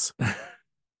Rod does.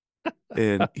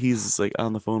 And he's like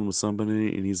on the phone with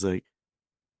somebody and he's like,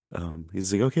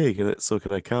 okay, can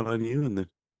I count on you? And then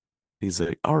he's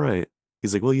like, all right.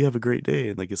 He's like, well, you have a great day.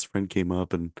 And like his friend came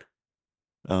up and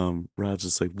Rod's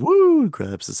just like, woo,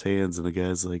 grabs his hands, and the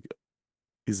guy's like,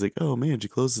 he's like, oh man, did you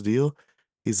close the deal?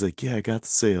 He's like, yeah, I got the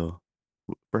sale.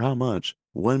 For how much?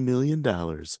 $1 million.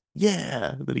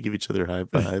 Yeah. And then they give each other high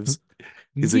fives.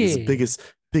 He's like, it's the yeah.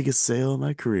 biggest sale in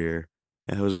my career.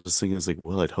 And I was just thinking, I was like,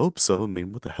 well, I'd hope so. I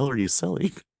mean, what the hell are you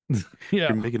selling? Yeah.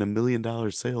 You're making $1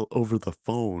 million sale over the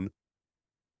phone.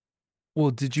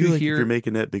 Well, did I you feel like if you're hear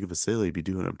making that big of a sale, you'd be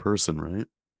doing it in person, right?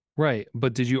 right,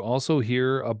 but did you also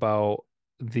hear about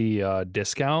the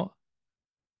discount?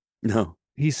 No.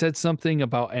 He said something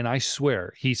about, and I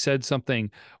swear, he said something,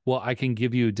 well, I can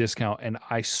give you a discount. And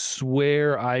I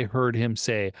swear I heard him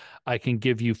say, I can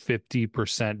give you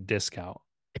 50% discount.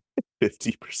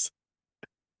 50%.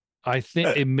 I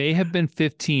think it may have been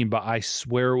 15, but I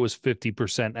swear it was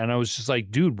 50%. And I was just like,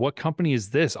 dude, what company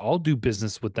is this? I'll do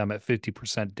business with them at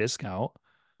 50% discount.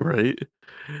 Right?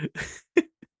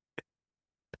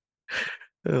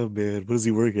 Oh man, what does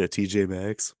he work at? TJ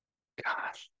Maxx?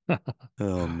 Gosh.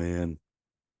 Oh man.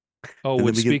 Oh, And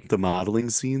then which we get speak, the modeling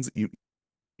scenes. You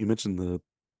mentioned the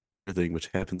thing which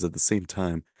happens at the same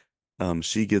time.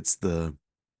 She gets the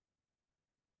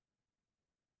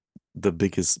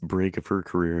biggest break of her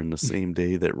career in the same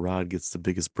day that Rod gets the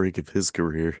biggest break of his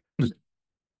career.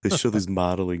 They show these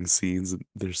modeling scenes and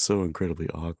they're so incredibly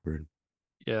awkward.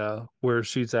 yeah, where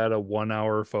she's at a 1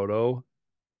 hour photo.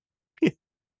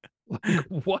 Like,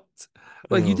 what?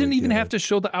 Like, you Oh my didn't even have God. to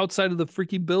show the outside of the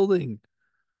freaking building.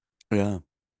 Yeah,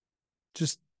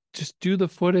 Just just do the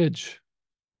footage.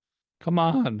 Come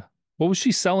on. What was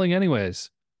she selling anyways?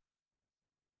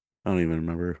 I don't even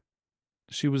remember.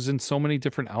 She was in so many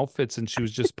different outfits and she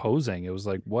was just posing. It was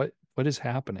like, what is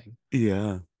happening?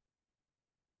 Yeah.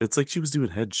 It's like she was doing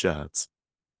headshots,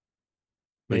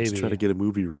 like to try to Maybe. get a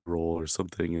movie role or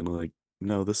something. And like,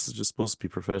 no, this is just supposed to be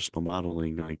professional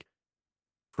modeling, like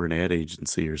for an ad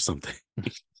agency or something.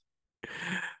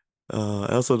 I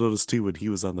also noticed too when he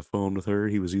was on the phone with her,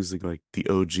 he was using like the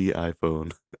OG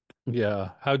iPhone. Yeah.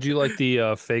 How'd you like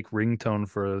the fake ringtone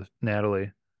for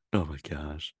Natalie? Oh my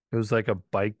gosh. It was like a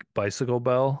bicycle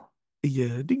bell.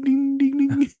 Yeah, ding ding ding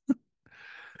ding.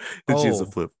 And she has a Oh,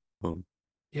 flip phone.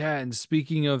 yeah. And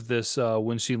speaking of this,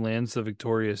 when she lands the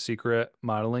Victoria's Secret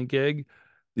modeling gig,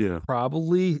 Yeah,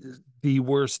 probably the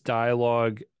worst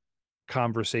dialogue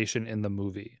conversation in the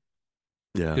movie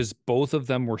yeah, because both of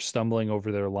them were stumbling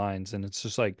over their lines. And it's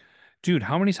just like, dude,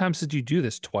 how many times did you do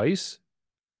this? Twice?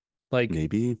 Like,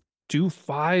 maybe. do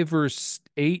five or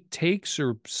eight takes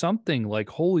or something. Like,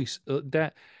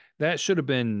 that should have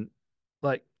been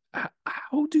like,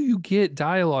 how do you get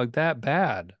dialogue that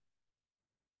bad?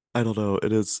 I don't know.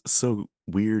 It is so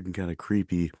weird and kind of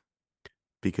creepy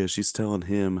because she's telling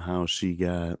him how she's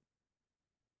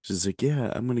like,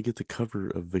 yeah, I'm gonna get the cover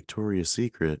of Victoria's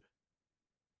Secret.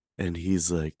 And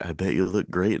he's like, I bet you look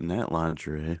great in that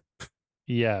lingerie.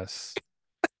 Yes.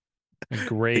 A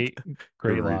Like,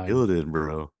 great reel line. it in,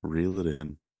 bro. Reel it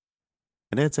in.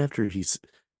 And that's after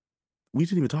we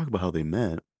didn't even talk about how they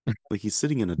met. Like he's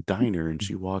sitting in a diner and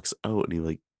she walks out and he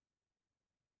like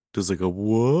does like a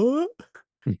what?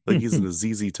 Like he's in a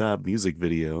ZZ Top music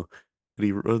video. And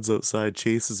he runs outside,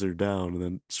 chases her down, and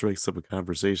then strikes up a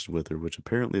conversation with her, which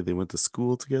apparently they went to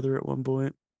school together at one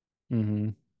point. Hmm.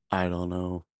 I don't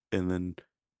know. And then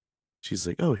she's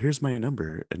like, oh, here's my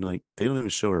number. And like they don't even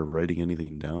show her writing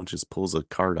anything down. She just pulls a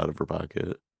card out of her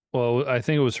pocket. Well, I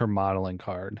think it was her modeling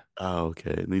card. Oh,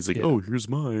 okay. And he's like, Yeah. oh, here's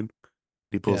mine.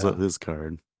 He pulls out Yeah. his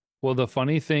card. Well, the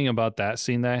funny thing about that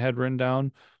scene that I had written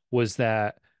down was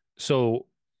that so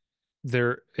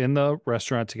they're in the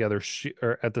restaurant together, she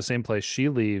or at the same place. She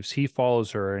leaves, he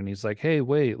follows her and he's like, hey,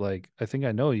 wait, like, I think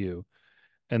I know you.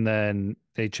 and then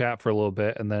they chat for a little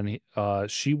bit, and then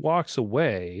she walks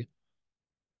away,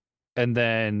 and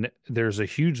then there's a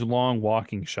huge long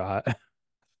walking shot.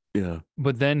 Yeah.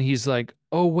 But then he's like,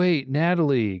 "Oh wait,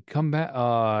 Natalie, come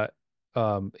back."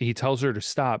 He tells her to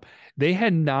stop. They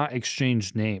had not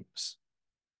exchanged names.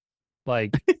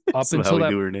 Like up Somehow until we that,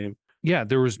 knew her name. yeah,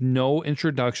 there was no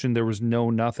introduction, there was no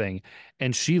nothing,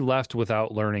 and she left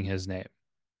without learning his name.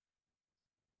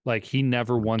 Like he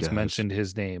never Oh once gosh. mentioned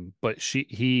his name, but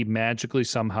he magically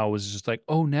somehow was just like,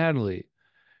 "Oh, Natalie."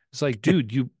 It's like,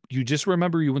 dude, you just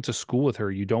remember you went to school with her.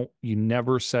 You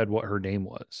never said what her name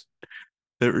was.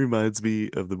 That reminds me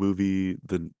of the movie,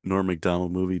 the Norm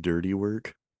Macdonald movie, Dirty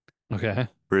Work, Okay.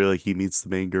 where like he meets the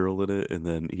main girl in it, and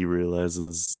then he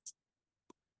realizes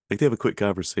like they have a quick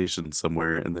conversation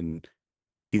somewhere, and then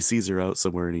he sees her out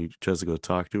somewhere, and he tries to go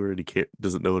talk to her, and he can't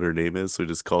doesn't know what her name is, so he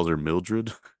just calls her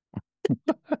Mildred,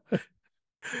 and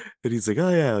he's like, "Oh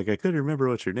yeah, like I couldn't remember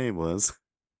what your name was,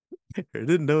 I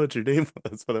didn't know what your name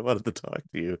was, but I wanted to talk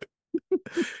to you."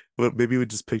 But maybe we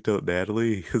just picked out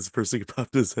Natalie because the first thing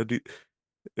popped in his head,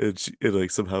 and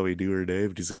like somehow he knew her name,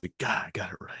 and he's like, "God, I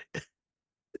got it right."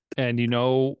 And you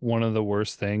know, one of the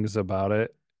worst things about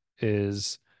it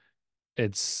is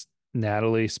it's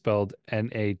Natalie spelled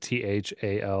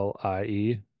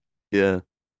Nathalie. Yeah,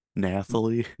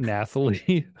 Nathalie.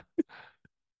 Nathalie.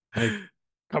 Like,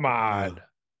 come on. Oh,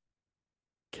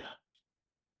 God.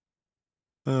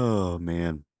 Oh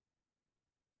man.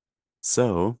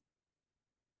 So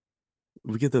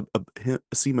we get a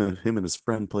scene of him and his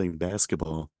friend playing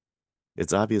basketball.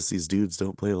 It's obvious these dudes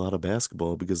don't play a lot of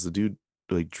basketball because the dude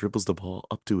like dribbles the ball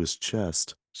up to his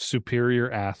chest.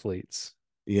 Superior athletes.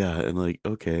 Yeah, and like,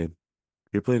 okay,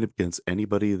 you're playing up against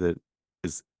anybody that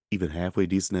is even halfway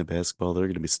decent at basketball, they're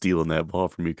gonna be stealing that ball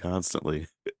from you constantly.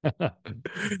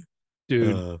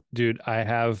 Dude,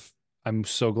 Uh, I'm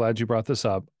so glad you brought this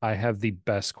up. I have the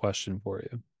best question for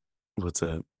you. what's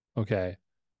that? Okay.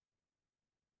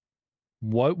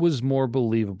 What was more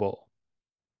believable?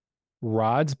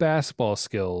 Rod's basketball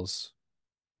skills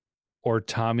or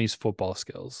Tommy's football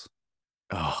skills?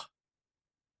 Oh,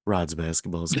 Rod's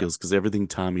basketball skills, because everything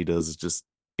Tommy does is just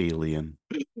alien.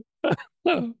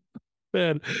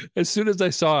 Man, as soon as I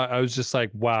saw it, I was just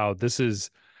like, wow, this is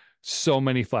so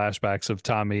many flashbacks of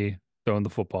Tommy throwing the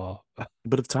football.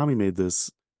 But if Tommy made this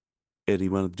and he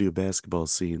wanted to do a basketball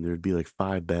scene, there'd be like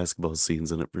 5 basketball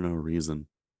scenes in it for no reason,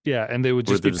 Yeah, and they would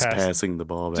where just they're be just passed. passing the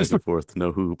ball back Just and forth,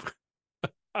 no hoop.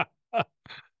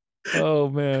 oh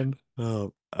man.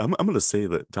 I'm gonna say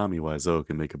that Tommy Wiseau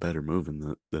can make a better move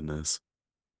than this.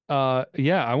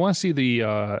 Yeah, I want to see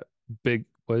the big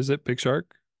what is it? Big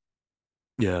Shark?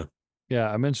 Yeah,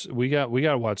 Yeah, I mentioned we got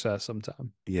to watch that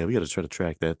sometime. yeah, we got to try to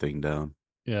track that thing down.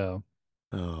 Yeah.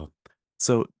 Oh,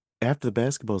 so after the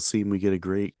basketball scene, we get a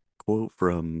great quote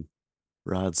from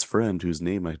Rod's friend, whose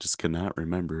name I just cannot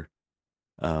remember.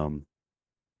 Um,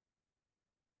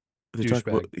 they talk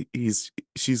about Douchebag.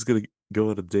 she's gonna go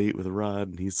on a date with Rod,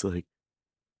 and he's like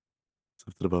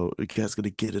something about you guys gonna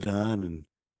get it on, and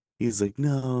he's like,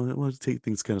 no, I want to take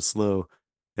things kind of slow,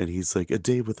 and he's like, a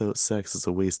day without sex is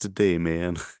a wasted day,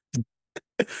 man.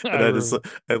 I And remember.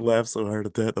 I laughed so hard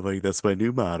at that. I'm like, that's my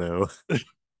new motto.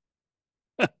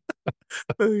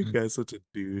 You guy's such a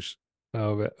douche.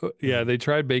 Oh man. Yeah, Uh, they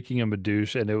tried making him a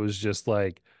douche and it was just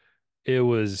like it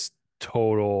was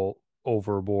total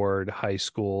overboard high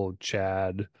school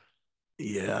Chad.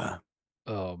 yeah.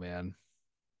 Oh man.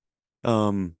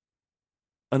 Um,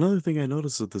 Another thing I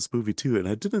noticed with this movie too, and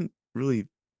I didn't really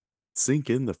sink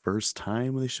in the first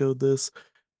time they showed this,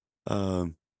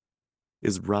 um,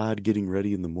 is Rod getting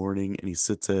ready in the morning and he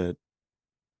sits at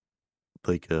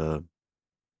like a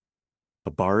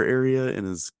bar area in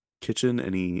his kitchen,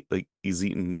 and he's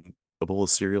eating a bowl of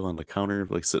cereal on the counter,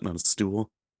 like sitting on a stool,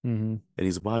 Hmm. and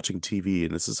he's watching TV,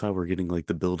 and this is how we're getting like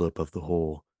the buildup of the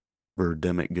whole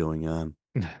Birdemic going on.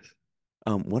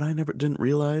 What I never didn't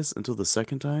realize until the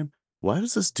second time, why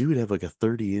does this dude have like a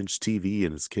 30-inch TV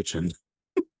in his kitchen?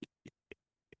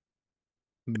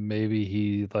 Maybe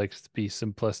he likes to be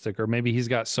simplistic or maybe he's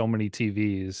got so many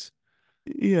TVs.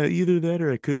 Yeah, either that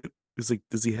or I could. It's like,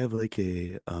 does he have like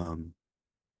a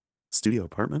studio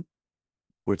apartment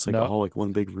where it's like No, all like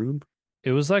one big room?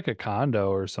 it was like a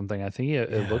condo or something. I think it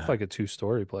looked Yeah. like a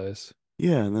two-story place.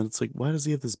 Yeah, and then it's like, why does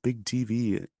he have this big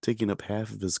TV taking up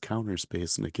half of his counter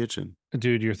space in the kitchen?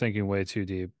 Dude, you're thinking way too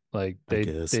deep. Like I they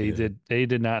guess, they yeah. did they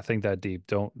did not think that deep.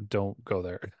 Don't go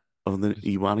there. Oh, and then Just-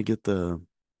 you want to get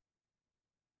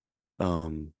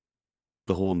um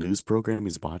the whole news program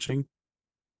he's watching,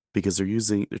 because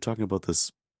they're talking about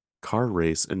this car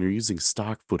race, and they're using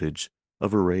stock footage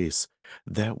of a race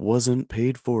that wasn't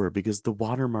paid for because the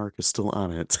watermark is still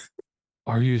on it.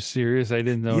 Are you serious? I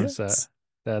didn't notice that. Yes. It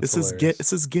That's says get it hilarious.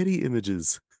 says Getty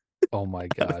Images. Oh my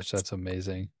gosh, that's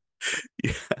amazing.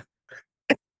 Yeah.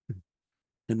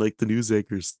 And like the news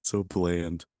anchor's so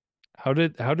bland. How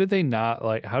did they not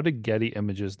like how did Getty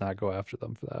Images not go after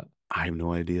them for that? I have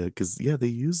no idea because yeah, they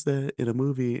used that in a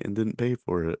movie and didn't pay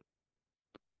for it.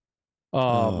 Um,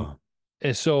 Oh,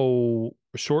 and so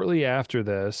shortly after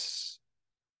this,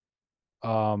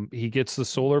 he gets the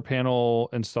solar panel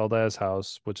installed at his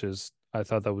house, which is I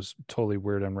thought that was totally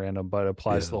weird and random, but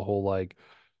applies to yeah. the whole like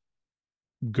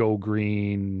go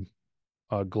green,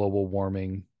 global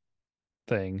warming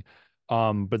thing.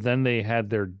 But then they had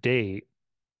their date,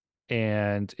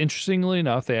 and interestingly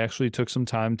enough, they actually took some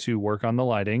time to work on the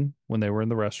lighting when they were in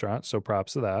the restaurant. So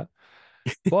props to that.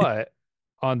 But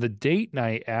on the date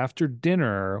night after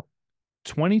dinner,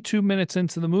 22 minutes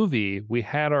into the movie, we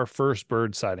had our first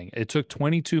bird sighting. It took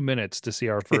 22 minutes to see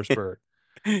our first bird.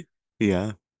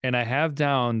 Yeah. And I have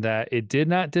down that it did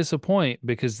not disappoint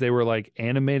because they were like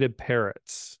animated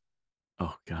parrots.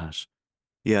 Oh gosh.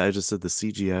 Yeah, I just said the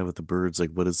CGI with the birds,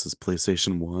 like what is this,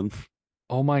 PlayStation 1?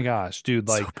 Oh my gosh, dude,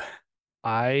 So like bad.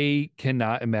 I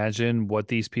cannot imagine what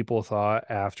these people thought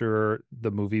after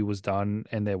the movie was done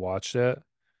and they watched it.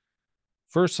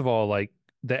 First of all, like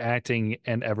the acting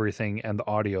and everything and the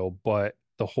audio, but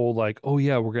the whole like, oh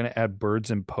yeah, we're gonna add birds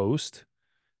in post.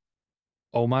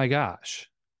 Oh my gosh.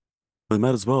 They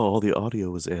might as well all the audio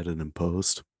was added in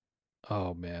post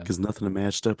Oh man, because nothing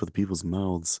matched up with people's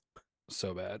mouths.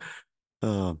 so bad.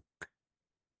 Uh,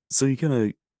 so you kind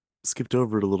of skipped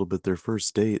over it a little bit. Their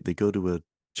first date, they go to a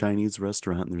Chinese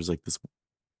restaurant and there's like this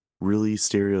really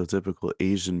stereotypical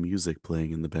Asian music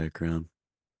playing in the background.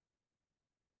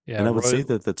 Yeah, And I would say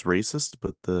that that's racist,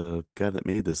 but the guy that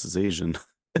made this is Asian.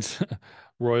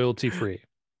 royalty free.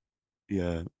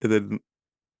 Yeah. And then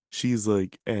she's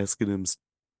like asking him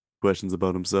questions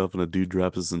about himself, and a dude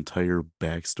drops his entire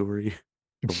backstory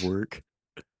of work.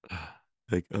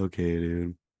 Like, okay,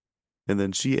 dude. And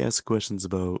then she asks questions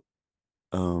about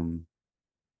um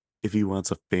if he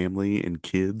wants a family and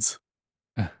kids.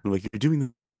 I'm like, you're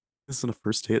doing this on a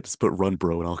first date? Just put run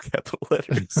bro in all capital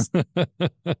letters.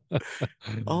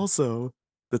 Also,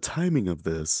 the timing of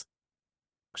this.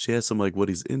 She asks him like what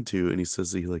he's into, and he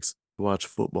says he likes to watch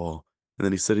football. And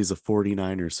then he said he's a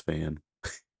 49ers fan.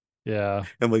 Yeah,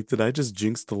 I'm like, did I just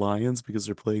jinx the Lions because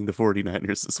they're playing the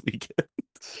 49ers this weekend?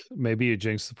 maybe you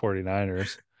jinxed the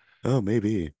 49ers. Oh,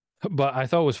 maybe. But I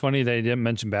thought it was funny they didn't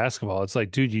mention basketball. It's like,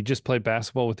 dude, you just played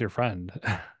basketball with your friend.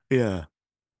 Yeah.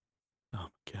 Oh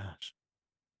my gosh.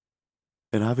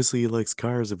 And obviously he likes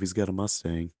cars if he's got a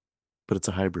Mustang, but it's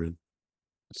a hybrid.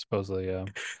 Supposedly, yeah.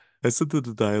 I said that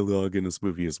the dialogue in this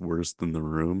movie is worse than The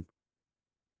Room.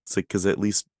 It's like, because at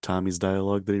least Tommy's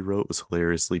dialogue that he wrote was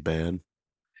hilariously bad, and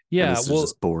Yeah, this is well,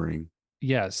 just boring.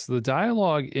 yes, the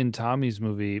dialogue in Tommy's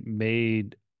movie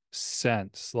made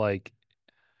sense. Like,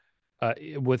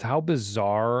 with how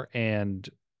bizarre and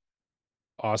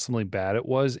awesomely bad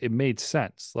it made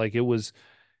sense. Like it was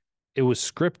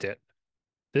scripted.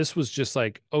 This was just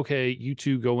like, okay, you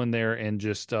two go in there and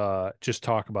just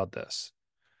talk about this.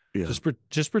 Yeah.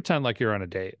 Just pretend like you're on a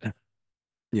date.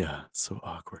 Yeah. So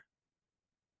awkward.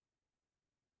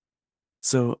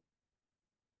 So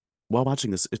while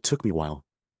watching this, it took me a while,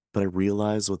 but I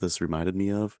realized what this reminded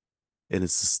me of. And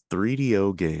it's this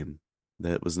 3DO game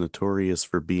that was notorious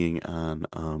for being on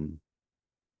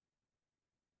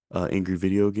Angry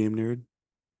Video Game Nerd,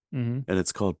 Hmm. and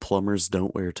it's called Plumbers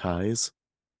Don't Wear Ties.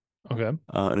 Okay.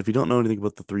 And if you don't know anything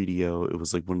about the 3DO, it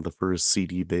was like one of the first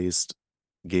CD-based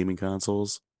gaming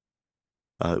consoles.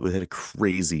 It had a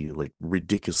crazy, like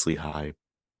ridiculously high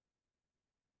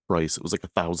price. It was like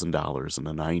 $1,000 in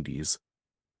the 90s.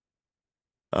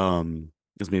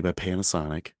 It was made by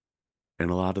Panasonic, and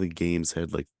a lot of the games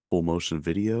had like full motion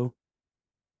video.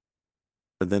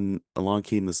 But then along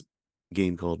came this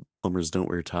game called Plumbers Don't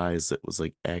Wear Ties that was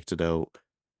like acted out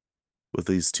with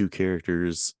these two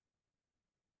characters.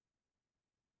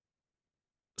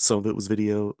 Some of it was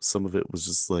video, some of it was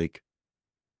just like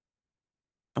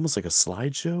almost like a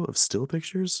slideshow of still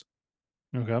pictures.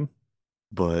 Okay.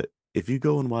 But if you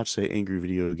go and watch that Angry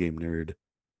Video Game Nerd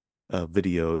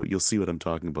video, you'll see what I'm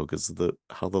talking about because the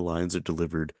how the lines are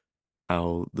delivered,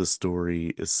 how the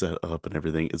story is set up, and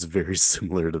everything is very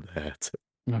similar to that,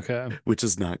 Okay. which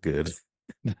is not good.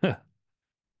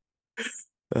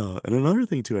 And another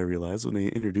thing too, I realized when they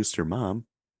introduced her mom,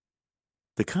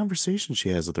 the conversation she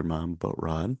has with her mom about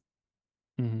Rod,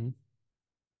 Hmm.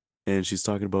 and she's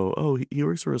talking about, oh, he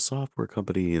works for a software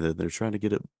company, and that they're trying to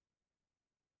get it,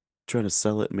 trying to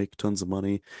sell it, and make tons of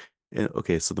money. And,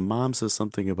 okay, so the mom says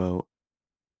something about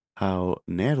how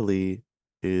Natalie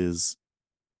is,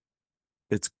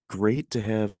 it's great to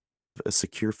have a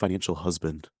secure financial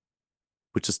husband,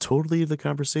 which is totally the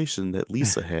conversation that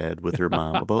Lisa had with her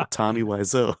mom about Tommy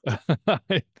Wiseau.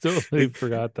 I totally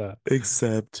forgot that.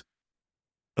 Except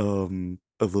a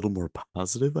little more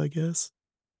positive, I guess,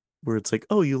 where it's like,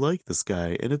 oh, you like this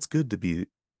guy and it's good to be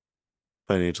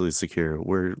financially secure,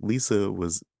 where Lisa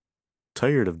was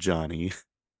tired of Johnny.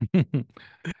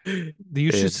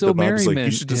 You should And still the mom's marry like,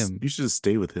 him. you should just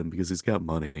stay with him because he's got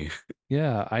money.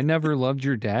 Yeah, I never loved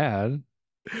your dad.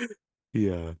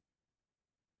 Yeah.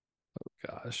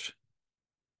 Gosh.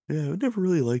 Yeah, I never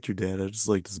really liked your dad. I just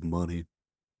liked his money.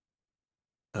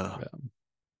 Uh, Yeah.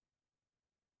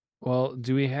 Well,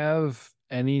 do we have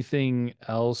anything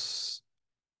else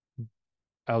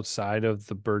outside of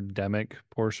the Birdemic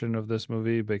portion of this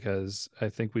movie? Because I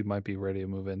think we might be ready to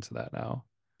move into that now.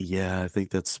 yeah, I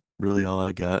think that's really all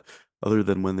I got. Other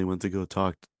than when they went to go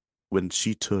talk, when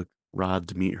she took Rod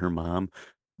to meet her mom,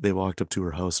 they walked up to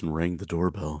her house and rang the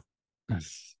doorbell.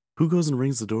 Who goes and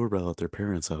rings the doorbell at their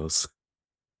parents' house?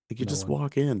 Like you No just one.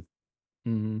 walk in.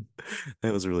 Hmm.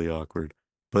 That was really awkward.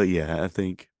 But yeah, I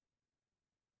think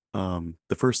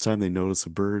the first time they notice a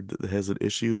bird that has an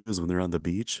issue is when they're on the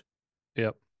beach.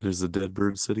 Yep. There's a dead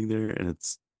bird sitting there and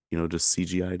it's, just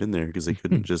CGI'd in there because they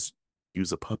couldn't just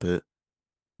use a puppet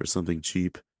or something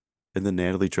cheap. And then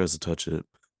Natalie tries to touch it.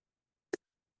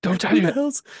 Don't touch Who the it.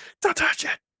 hell's don't touch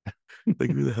it?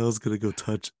 Like who the hell's gonna go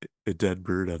touch a dead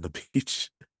bird on the beach?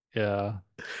 Yeah.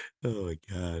 Oh my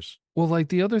gosh. Well, like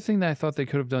the other thing that I thought they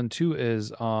could have done too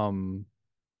is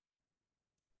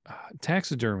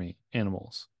taxidermy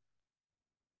animals.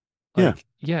 Yeah. Like,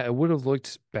 yeah, it would have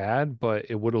looked bad, but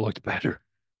it would have looked better.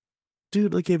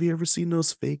 Dude, like have you ever seen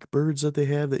those fake birds that they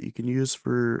have that you can use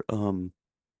for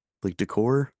like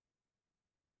decor?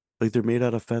 Like they're made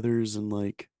out of feathers and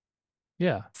like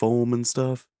Yeah. foam and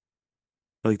stuff.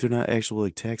 Like they're not actual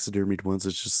like taxidermied ones.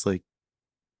 It's just like,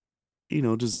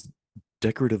 just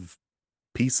decorative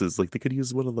pieces. Like they could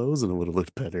use one of those and it would have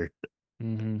looked better.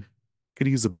 Hmm. Could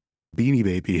use a beanie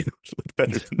baby and it would look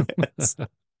better than that.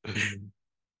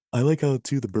 I like how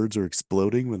too the birds are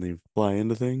exploding when they fly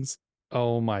into things.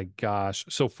 Oh my gosh.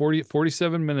 So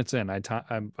 47 minutes in,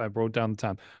 I wrote down the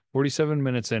time. 47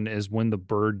 minutes in is when the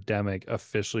Birdemic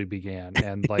officially began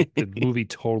and like the movie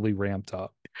totally ramped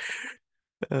up.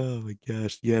 Oh my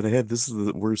gosh. Yeah, and this is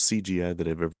the worst CGI that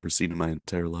I've ever seen in my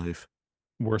entire life.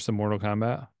 Worse than Mortal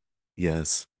Kombat.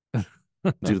 Yes. Dude,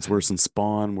 it's worse than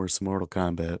Spawn, worse than Mortal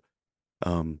Kombat.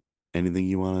 Um, anything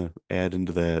you want to add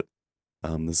into that?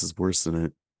 This is worse than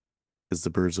it, because the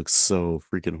birds look so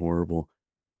freaking horrible.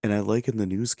 And I like in the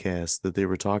newscast that they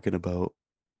were talking about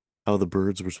how the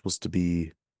birds were supposed to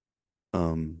be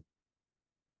um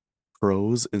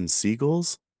crows and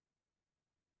seagulls,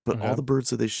 but all Okay. the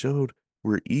birds that they showed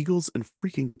were eagles and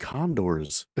freaking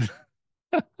condors.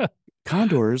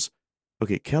 Condors,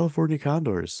 okay, California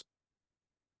condors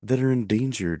that are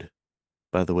endangered,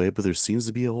 by the way, but there seems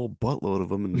to be a whole buttload of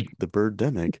them in the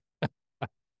Birdemic.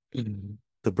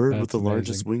 The bird with That's the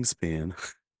largest amazing.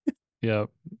 wingspan, Yep,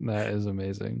 that is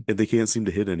amazing. and they can't seem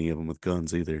to hit any of them with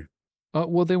guns either.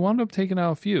 Well, they wound up taking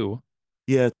out a few.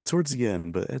 Yeah, towards the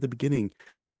end, but at the beginning,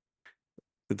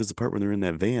 there's a part when they're in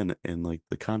that van and like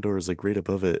the condor is like right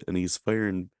above it, and he's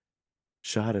firing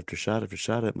shot after shot after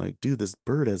shot at him. Like, dude, this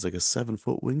bird has like a 7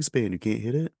 foot wingspan. You can't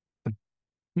hit it.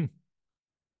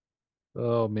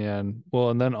 Oh man. Well,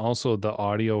 and then also the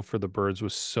audio for the birds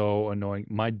was so annoying.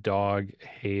 My dog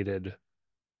hated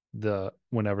the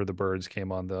whenever the birds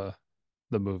came on the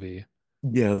movie.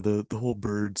 Yeah, the whole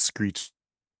bird screeching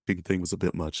thing was a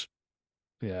bit much.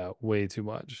 Yeah, way too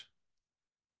much.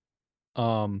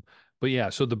 Um, but yeah,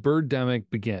 so the birdemic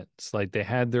begins. Like they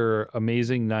had their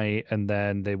amazing night and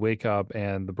then they wake up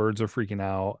and the birds are freaking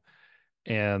out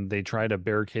and they try to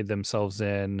barricade themselves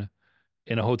in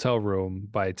a hotel room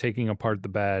by taking apart the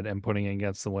bed and putting it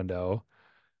against the window.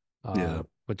 Yeah,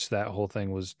 Which that whole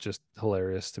thing was just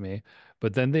hilarious to me.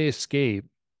 But then they escape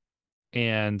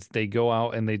and they go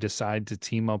out and they decide to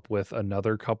team up with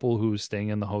another couple who's staying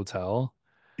in the hotel.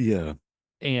 yeah,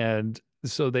 And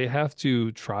so they have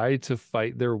to try to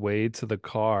fight their way to the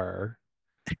car.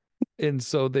 And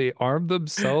so they arm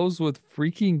themselves with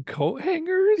freaking coat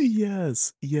hangers.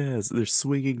 yes, yes. They're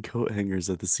swinging coat hangers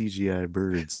at the CGI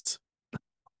birds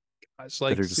It's that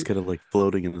like, are just kind of like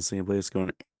floating in the same place,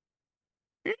 going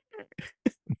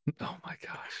oh my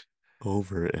gosh.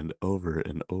 over and over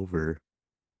and over.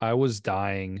 I was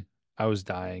dying. I was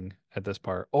dying at this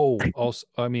part. Oh, also,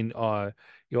 I mean,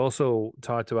 you also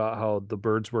talked about how the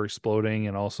birds were exploding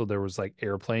and also there was like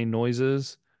airplane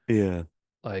noises. Yeah,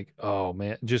 Like, oh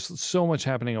man, just so much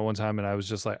happening at one time, and I was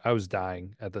just like, I was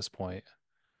dying at this point.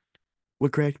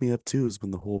 What cracked me up too is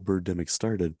when the whole Birdemic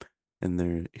started, and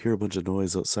they hear a bunch of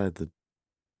noise outside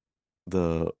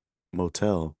the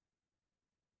motel,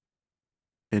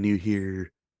 and you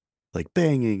hear like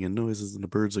banging and noises, and the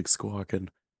birds like squawking.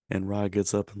 And Rod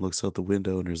gets up and looks out the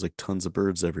window, and there's like tons of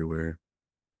birds everywhere.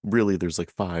 Really, there's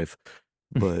like five,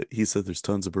 but he said there's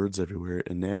tons of birds everywhere.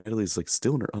 And Natalie's like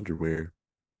still in her underwear,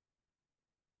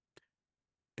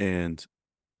 and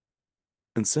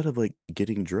instead of like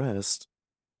getting dressed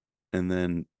and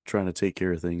then trying to take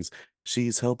care of things,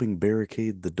 she's helping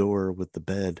barricade the door with the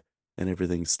bed and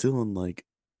everything, still in like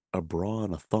a bra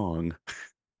and a thong.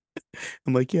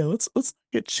 I'm like, yeah, let's not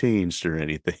get changed or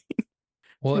anything.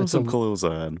 Well, Throw some clothes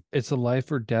on. it's a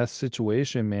life or death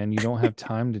situation, man. You don't have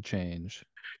time to change.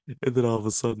 And then all of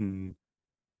a sudden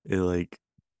it like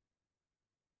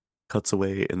cuts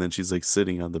away and then she's like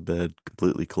sitting on the bed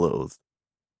completely clothed.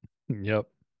 Yep.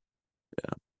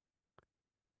 Yeah.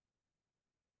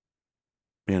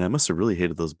 Man, I must have really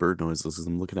hated those bird noises because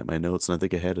I'm looking at my notes and I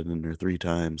think I had it in there 3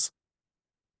 times.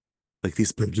 Like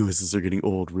these bird noises are getting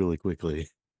old really quickly.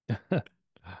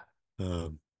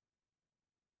 Um,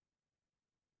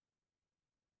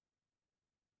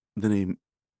 then I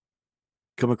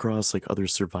come across like other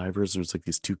survivors. There's like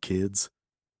these 2 kids.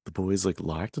 The boy's like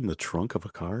locked in the trunk of a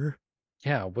car,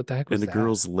 Yeah, what the heck and was the that?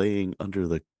 girl's laying under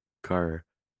the car.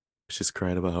 She's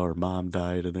crying about how her mom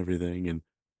died and everything. And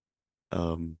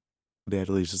um,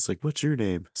 Natalie's just like, "What's your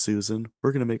name, Susan?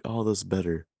 We're gonna make all this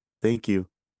better. Thank you,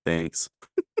 thanks."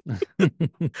 The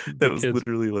That was kids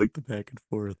literally like the back and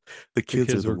forth. The the kids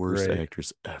are kids the were worst great.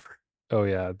 actors ever. Oh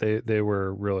yeah, they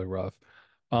were really rough.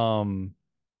 Um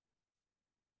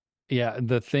yeah,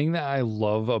 the thing that I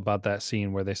love about that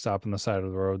scene where they stop on the side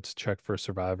of the road to check for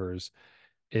survivors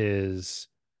is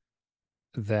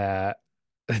that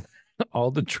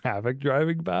all the traffic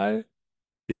driving by,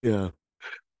 Yeah,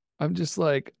 I'm just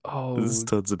like, there's oh,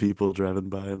 tons of people driving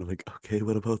by, and I'm like, okay,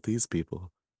 what about these people?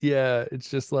 yeah, it's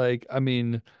just like, I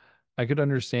mean, I could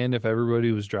understand if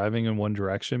everybody was driving in one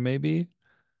direction, maybe,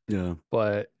 Yeah,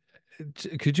 but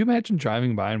could you imagine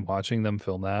driving by and watching them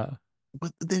film that?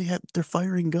 but they're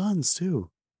firing guns too,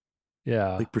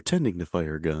 Yeah. like pretending to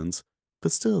fire guns,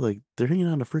 but still, like they're hanging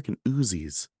on to freaking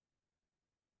Uzis,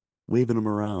 waving them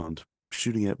around,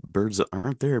 shooting at birds that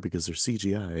aren't there because they're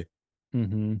CGI.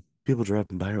 Hmm. People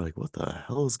driving by are like, what the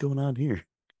hell is going on here?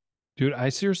 Dude, I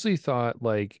seriously thought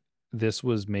like this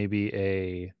was maybe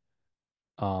a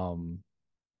um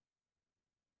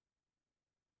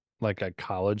like a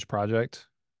college project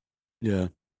Yeah,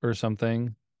 or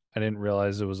something. I didn't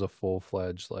realize it was a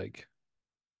full-fledged like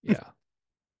yeah,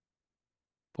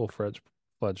 full-fledged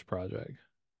project.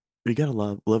 you gotta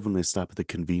love when they stop at the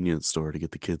convenience store to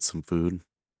get the kids some food,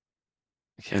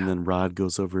 and Yeah. then Rod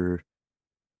goes over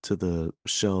to the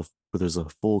shelf where there's a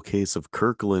full case of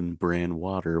Kirkland brand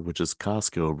water, which is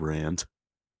Costco brand,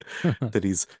 that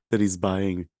he's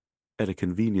buying at a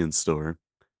convenience store.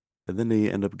 And then they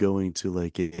end up going to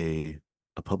like a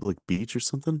public beach or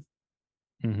something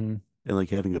Hmm. and like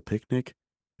having a picnic.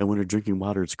 And when they're drinking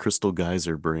water, it's Crystal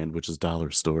Geyser brand, which is dollar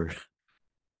store.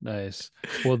 Nice.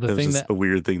 Well, That was just a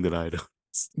weird thing that I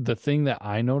noticed. the thing that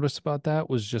I noticed about that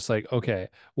was just like, okay,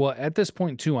 well, at this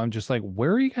point too, I'm just like,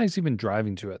 where are you guys even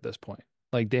driving to at this point?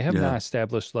 Like they have Yeah. not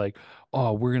established like,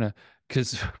 oh, we're gonna,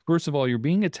 because first of all, you're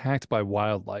being attacked by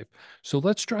wildlife. So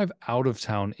let's drive out of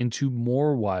town into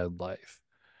more wildlife.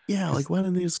 Yeah. Like, Because why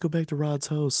didn't they just go back to Rod's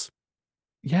house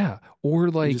yeah, or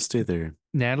and like just stay there?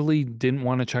 Natalie didn't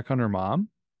want to check on her mom.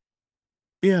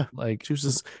 Yeah. Like, She was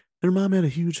just, their mom had a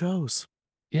huge house.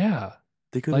 yeah,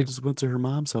 They could have like just went to her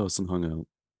mom's house and hung out.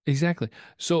 exactly.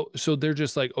 So they're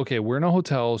just like, okay, we're in a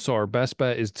hotel, so our best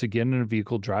bet is to get in a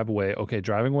vehicle, drive away. Okay,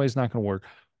 driving away is not going to work.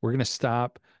 We're going to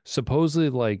stop. Supposedly,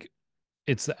 like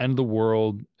it's the end of the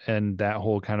world and that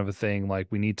whole kind of a thing. Like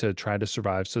we need to try to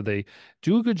survive. So they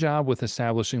do a good job with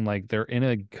establishing like they're in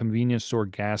a convenience store,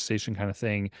 gas station kind of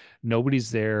thing. Nobody's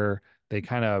there. They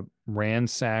kind of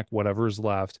ransack whatever's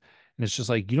left. And it's just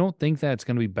like, you don't think that it's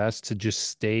going to be best to just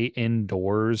stay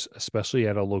indoors, especially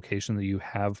at a location that you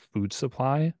have food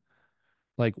supply?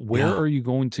 Like, where Yeah. are you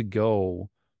going to go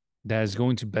that is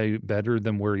going to be better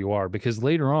than where you are? Because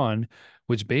later on,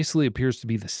 which basically appears to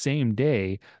be the same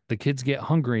day, the kids get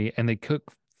hungry and they cook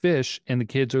fish, and the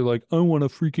kids are like, I want a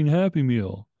freaking Happy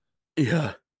Meal.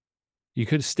 Yeah. You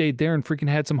could have stayed there and freaking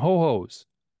had some ho-hos.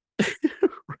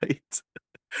 Right.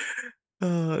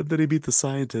 Then he beat the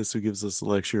scientist who gives us a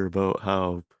lecture about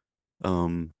how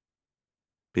um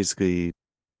basically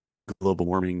global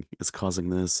warming is causing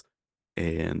this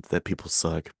and that people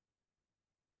suck.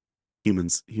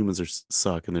 humans are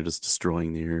suck and they're just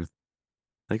destroying the earth.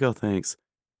 Like, oh, thanks.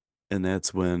 And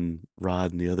that's when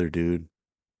Rod and the other dude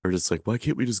are just like, why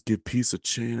can't we just give peace a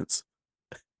chance?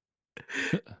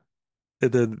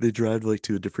 And then they drive like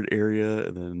to a different area,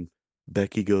 and then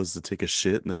Becky goes to take a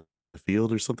shit in the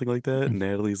field or something like that, and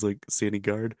Natalie's like standing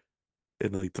guard,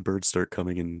 and like the birds start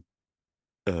coming and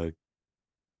uh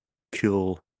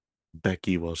kill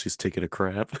Becky while she's taking a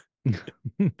crap.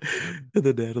 And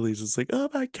then Natalie's just like, oh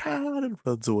my God, and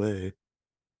runs away.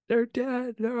 They're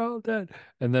dead. They're all dead.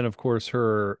 And then of course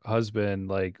her husband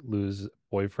like lose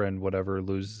boyfriend whatever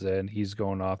loses it and he's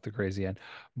going off the crazy end.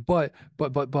 But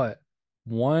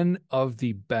one of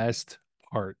the best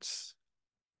parts,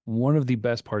 one of the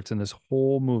best parts in this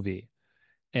whole movie,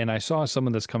 and I saw some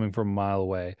of this coming from a mile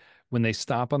away when they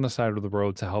stop on the side of the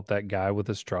road to help that guy with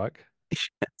his truck,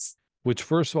 Yes. which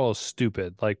first of all is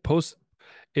stupid. Like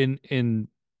in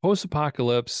post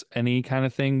apocalypse, any kind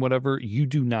of thing, whatever, you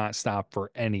do not stop for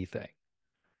anything.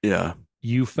 Yeah.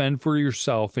 You fend for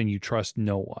yourself and you trust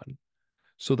no one.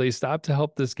 So they stop to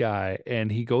help this guy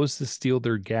and he goes to steal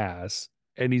their gas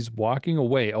and he's walking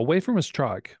away from his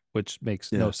truck, which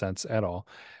makes no Yeah. sense at all.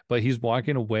 But he's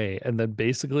walking away and then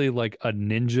basically like a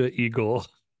ninja eagle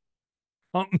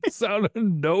comes out of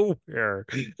nowhere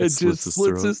It and slits just his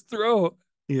slits throat. his throat.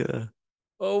 Yeah.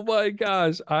 Oh my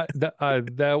gosh.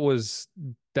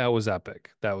 That was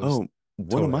epic. That was Oh, one of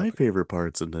totally my epic. favorite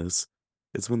parts in this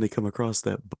is when they come across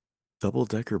that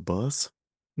double-decker bus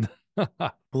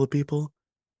full of people,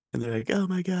 and they're like, "Oh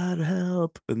my God,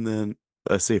 help!" And then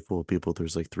I say full of people,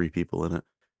 there's like three people in it,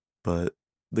 but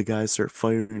the guys start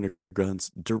firing their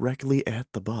guns directly at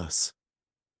the bus.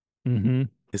 Hmm.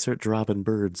 They start dropping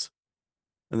birds,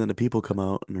 and then the people come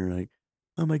out and they're like,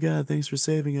 "Oh my God, thanks for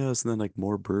saving us!" And then like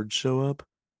more birds show up,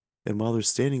 and while they're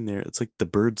standing there, it's like the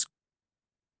birds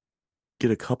get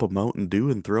a cup of Mountain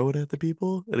Dew and throw it at the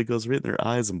people, and it goes right in their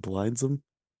eyes and blinds them.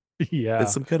 It's Yeah.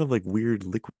 some kind of like weird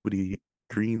liquidy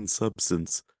green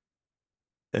substance.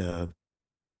 Uh,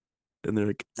 and they're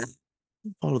like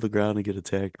fall to the ground and get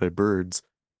attacked by birds.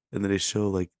 And then they show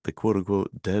like the quote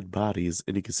unquote dead bodies,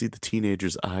 and you can see the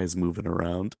teenager's eyes moving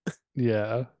around.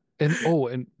 Yeah. And oh,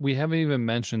 and we haven't even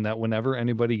mentioned that whenever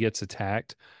anybody gets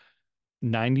attacked,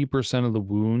 90% of the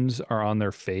wounds are on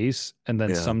their face, and then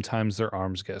Yeah. sometimes their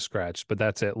arms get scratched, but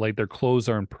that's it. Like their clothes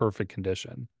are in perfect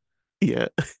condition. Yeah.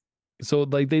 So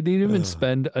like they didn't even Uh,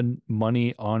 spend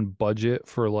money on budget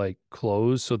for like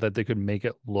clothes so that they could make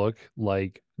it look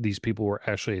like these people were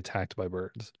actually attacked by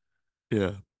birds.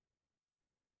 yeah.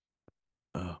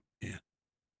 Oh, yeah.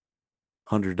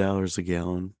 $100 a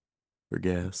gallon for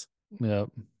gas. Yeah.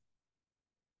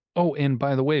 Oh, and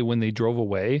by the way, when they drove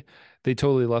away, they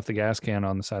totally left the gas can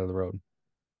on the side of the road.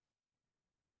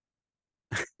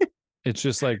 It's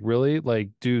just like, really? Like,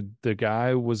 dude, the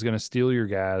guy was gonna steal your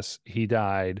gas. He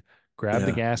died. Grab the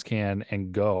Yeah. gas can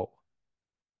and go.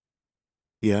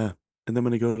 Yeah. And then when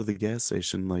they go to the gas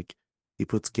station, like he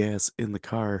puts gas in the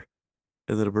car,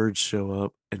 and then the birds show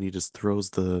up, and he just throws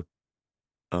the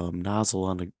nozzle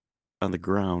on the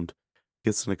ground,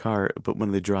 gets in the car, but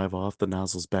when they drive off, the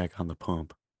nozzle's back on the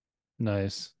pump.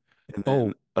 Nice. And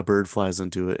then Oh, a bird flies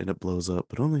into it and it blows up,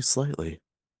 but only slightly.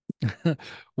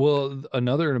 well,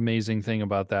 another amazing thing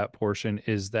about that portion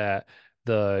is that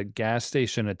the gas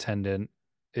station attendant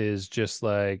is just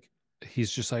like,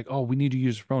 he's just like, oh, we need to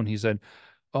use your phone. He said,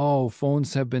 oh,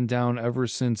 phones have been down ever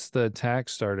since the attack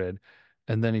started.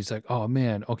 And then he's like, oh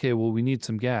man, okay, well, we need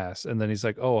some gas. And then he's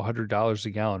like, oh, $100 a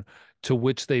gallon, to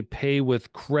which they pay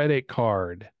with credit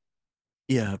card.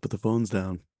 Yeah, but the phone's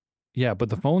down. Yeah, but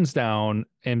the phone's down.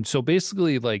 And so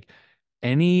basically, like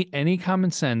any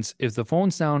common sense, if the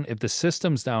phone's down, if the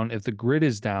system's down, if the grid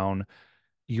is down,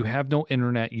 you have no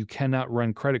internet, you cannot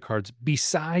run credit cards.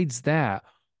 Besides that,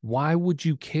 why would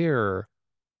you care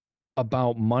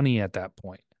about money at that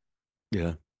point?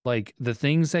 Yeah. Like the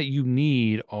things that you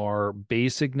need are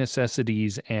basic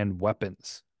necessities and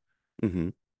weapons. Hmm.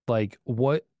 Like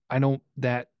what I don't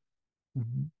that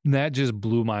just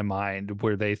blew my mind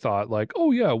where they thought like,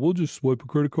 "Oh yeah, we'll just swipe a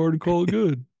credit card and call it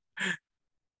good."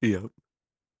 Yep.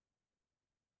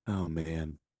 Oh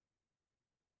man.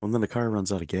 Well, then the car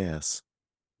runs out of gas,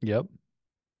 Yep.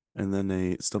 and then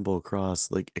they stumble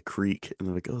across like a creek, and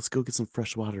they're like, "Oh, let's go get some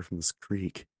fresh water from this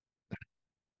creek."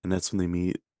 And that's when they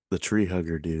meet the tree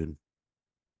hugger dude,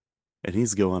 and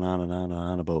he's going on and on and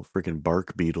on about freaking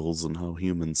bark beetles and how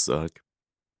humans suck.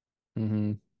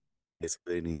 Hmm.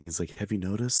 Basically, and he's like, "Have you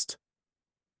noticed?"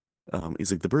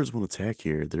 He's like, "The birds won't attack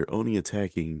here. They're only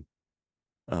attacking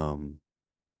um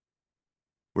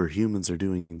where humans are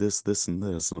doing this, this, and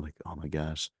this." And I'm like, "Oh my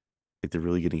gosh!" Like they're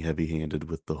really getting heavy-handed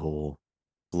with the whole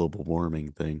global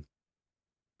warming thing.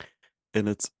 And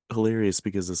it's hilarious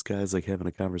because this guy's like having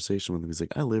a conversation with him. He's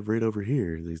like, I live right over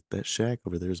here. That shack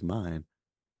over there is mine.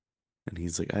 And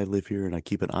he's like, I live here and I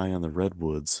keep an eye on the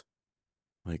redwoods.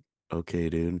 I'm like, okay,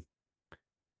 dude.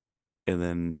 And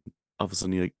then all of a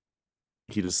sudden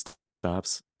he just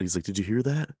stops and he's like, did you hear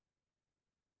that?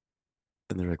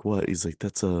 And they're like, what? He's like,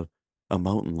 that's a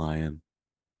mountain lion.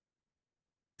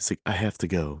 He's like, I have to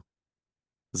go.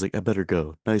 He's like, I better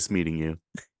go. Nice meeting you.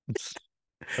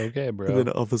 Okay, And then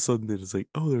bro. all of a sudden it's like,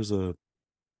 oh, there's a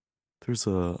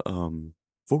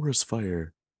forest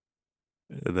fire.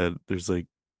 And then there's like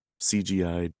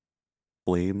CGI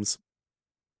flames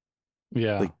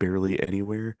Yeah. like barely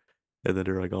anywhere. And then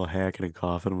they're like all hacking and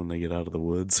coughing when they get out of the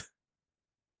woods.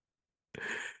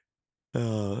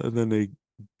 And then they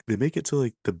make it to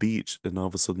like the beach, and all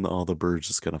of a sudden all the birds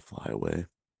just kind of fly away.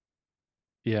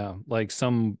 Yeah. Like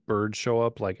some birds show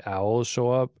up, like owls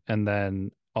show up, and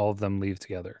then all of them leave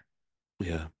together.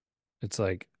 Yeah, It's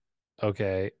like,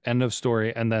 okay, end of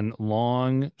story. And then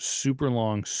long, super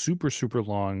long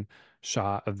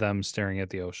shot of them staring at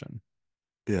the ocean.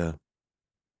 yeah.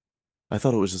 I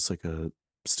thought it was just like a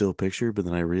still picture, but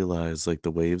then I realized like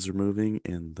the waves are moving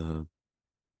and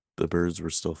the birds were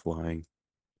still flying.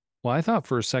 Well, I thought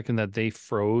for a second that they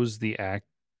froze the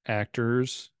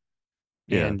actors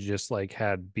Yeah, and just like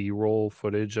had B-roll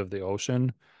footage of the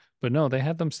ocean. But no, they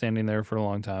had them standing there for a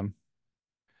long time.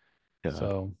 yeah.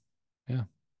 So, yeah.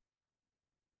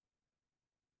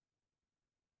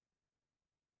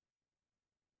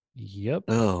 Yep.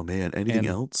 Oh man, anything And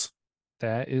else?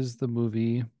 that is the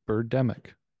movie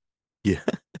Birdemic. Yeah.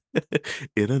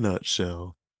 In a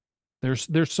nutshell. There's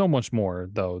so much more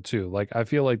though too. Like I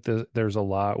feel like there's a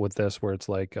lot with this where it's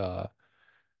like The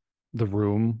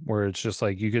Room where it's just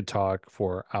like you could talk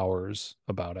for hours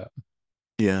about it.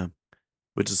 Yeah,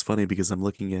 which is funny because I'm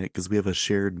looking at because we have a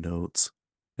shared notes,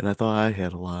 and I thought I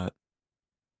had a lot,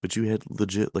 but you had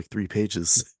legit like 3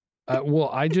 pages. Well,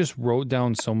 I just wrote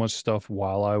down so much stuff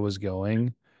while I was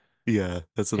going Yeah,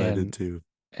 that's what I did and too.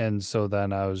 so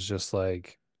then I was just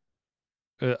like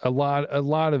a lot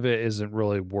of it isn't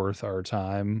really worth our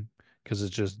time because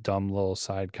it's just dumb little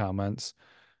side comments,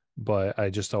 but I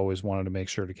just always wanted to make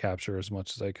sure to capture as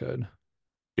much as I could.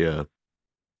 Yeah.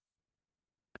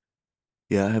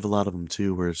 Yeah, I have a lot of them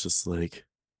too where it's just like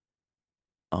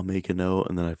I'll make a note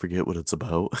and then I forget what it's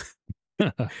about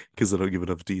because I don't give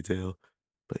enough detail.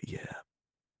 But yeah.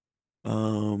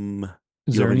 Um,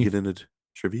 Is you there want me to any get into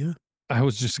trivia? I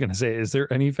was just gonna say, is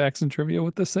there any facts and trivia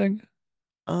with this thing?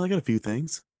 I got a few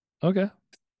things. Okay.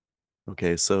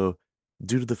 Okay, so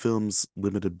due to the film's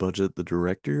limited budget, the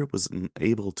director was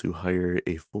unable to hire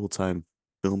a full-time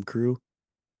film crew.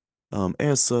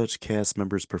 As such, cast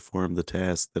members performed the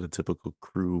task that a typical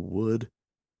crew would.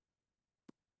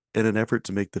 In an effort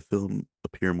to make the film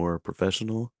appear more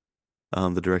professional,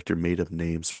 the director made up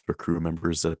names for crew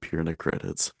members that appear in the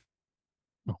credits.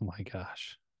 Oh my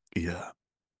gosh. Yeah.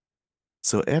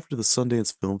 So after the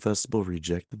Sundance Film Festival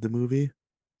rejected the movie,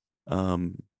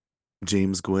 um,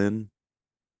 James Gwynn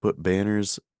put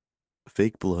banners,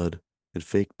 fake blood, and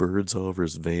fake birds all over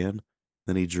his van.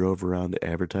 Then he drove around to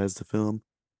advertise the film.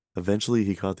 Eventually,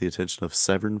 he caught the attention of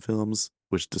Severn Films,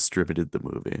 which distributed the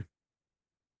movie.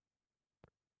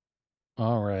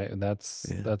 All right, that's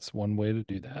Yeah, that's one way to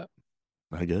do that.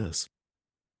 I guess.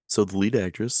 So the lead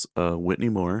actress, Whitney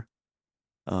Moore,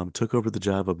 took over the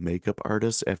job of makeup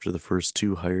artist after the first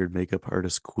two hired makeup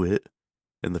artists quit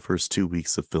in the first 2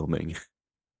 weeks of filming.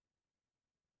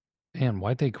 Man,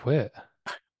 why'd they quit?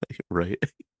 Right?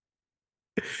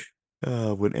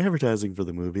 When advertising for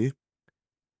the movie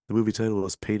title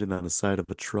was painted on the side of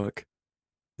a truck.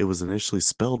 It was initially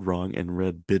spelled wrong and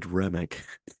read Bidremic.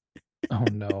 Oh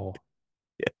no.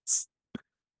 Yes.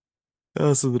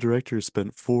 So the director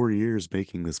spent 4 years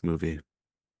making this movie.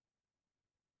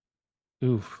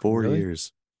 Oof, Four really?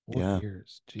 years. Four Yeah.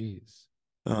 years. Jeez.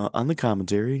 On the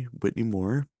commentary, Whitney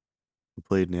Moore, who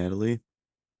played Natalie,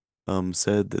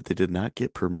 said that they did not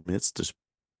get permits to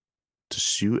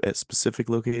shoot at specific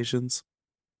locations.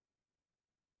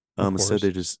 Of Instead,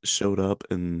 they course. just showed up,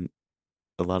 and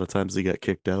a lot of times they got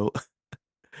kicked out.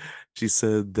 She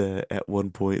said that at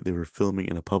one point they were filming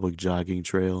in a public jogging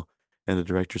trail, and the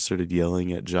director started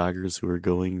yelling at joggers who were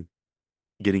getting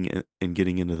in, and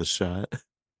getting into the shot.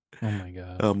 Oh my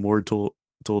gosh. Moore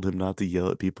told him not to yell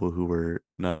at people who were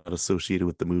not associated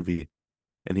with the movie,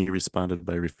 and he responded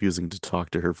by refusing to talk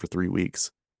to her for 3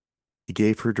 weeks. He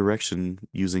gave her direction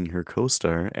using her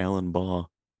co-star Alan Ball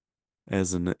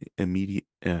as an immediate.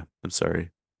 I'm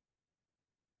sorry,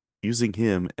 using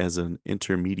him as an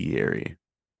intermediary.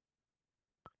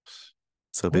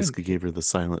 So What an basically gave her the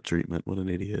silent treatment. What an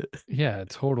idiot. yeah,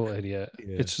 total idiot.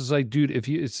 Yeah. It's just like, dude, if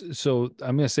you it's so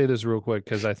I'm gonna say this real quick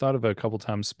because I thought of it a couple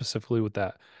times specifically with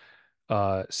that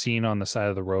scene on the side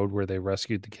of the road where they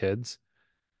rescued the kids.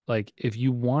 Like, if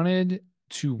you wanted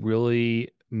to really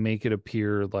make it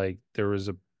appear like there was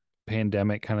a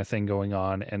pandemic kind of thing going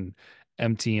on and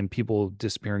empty and people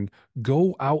disappearing,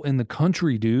 go out in the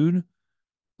country, dude.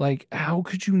 Like, how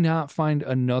could you not find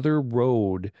another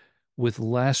road with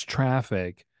less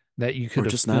traffic that you Or could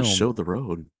have just not filmed? show the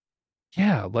road.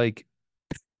 Yeah, like,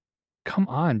 come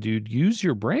on, dude, use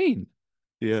your brain.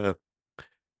 Yeah.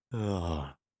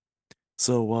 Uh,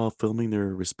 so while filming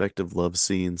their respective love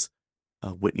scenes,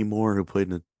 Whitney Moore, who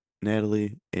played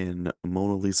Natalie, and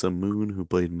Mona Lisa Moon, who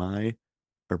played Mai,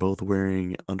 are both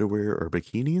wearing underwear or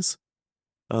bikinis.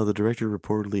 The director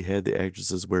reportedly had the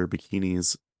actresses wear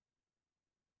bikinis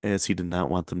as he did not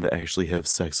want them to actually have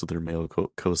sex with their male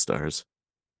co-stars.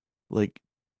 Like,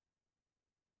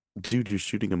 dude, you're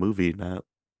shooting a movie, not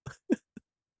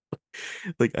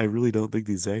like I really don't think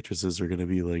these actresses are gonna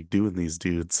be like doing these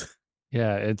dudes.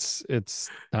 Yeah, it's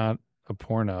not a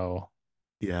porno.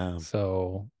 Yeah.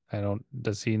 So I don't,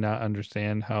 does he not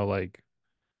understand how like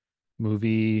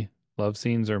movie love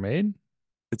scenes are made?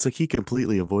 It's like he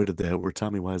completely avoided that where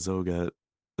Tommy Wiseau got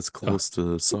as Oh, close to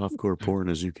softcore porn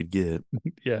as you could get.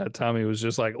 yeah, Tommy was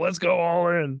just like, let's go all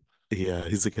in. Yeah,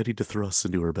 he's like, I need to thrust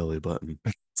into her belly button.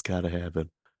 It's gotta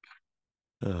happen.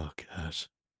 Oh gosh.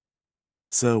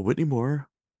 So Whitney Moore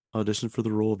auditioned for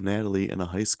the role of Natalie in a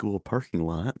high school parking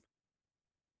lot.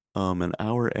 An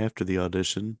hour after the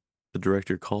audition, the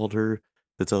director called her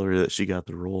to tell her that she got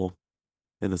the role.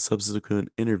 In a subsequent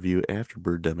interview after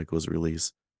Birdemic was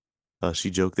released,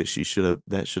 she joked that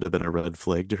that should have been a red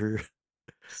flag to her.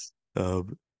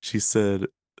 She said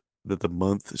that the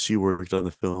month she worked on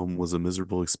the film was a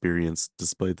miserable experience.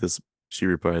 Despite this, she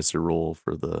reprised her role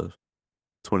for the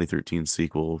 2013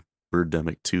 sequel,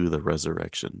 Birdemic 2: The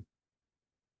Resurrection.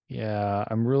 Yeah,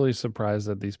 I'm really surprised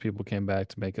that these people came back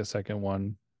to make a second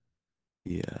one.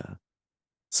 Yeah.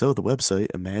 So the website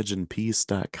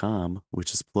imaginepeace.com,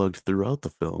 which is plugged throughout the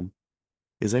film,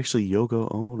 is actually Yoko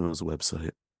Ono's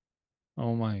website.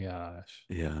 Oh my gosh.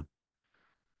 Yeah.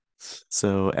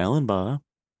 So Alan Baugh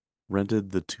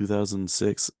rented the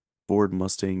 2006 Ford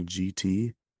Mustang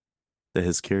GT that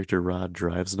his character Rod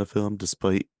drives in a film,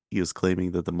 despite he was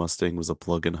claiming that the Mustang was a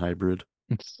plug-in hybrid.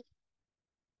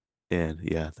 And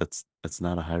yeah, that's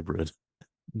not a hybrid.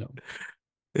 No,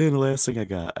 And the last thing I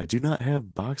got, I do not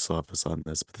have box office on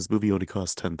this, but this movie only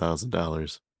cost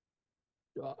 $10,000.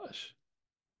 gosh.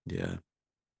 Yeah.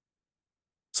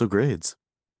 So grades.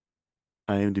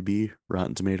 IMDb,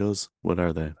 Rotten Tomatoes, what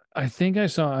are they? I think I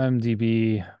saw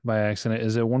IMDb by accident.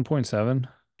 Is it 1.7?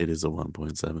 It is a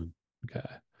 1.7. Okay.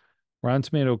 Rotten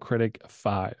Tomato Critic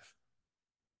 5.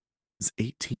 It's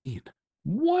 18.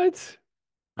 What?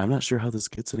 I'm not sure how this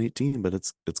gets an 18, but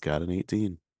it's got an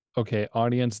 18. Okay,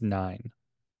 audience 9.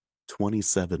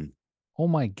 27. Oh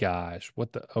my gosh.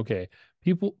 What the okay.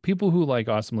 People who like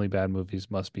awesomely bad movies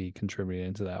must be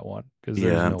contributing to that one because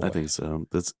there's Yeah, no I way. think so.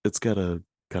 It's got a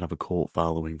kind of a cult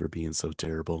following for being so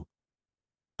terrible.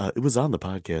 It was on the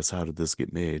podcast. How did this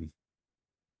get made?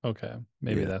 Okay.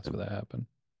 Maybe Yeah, that's what that happened.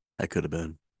 that could have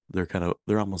been.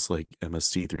 They're almost like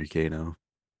MST3K now.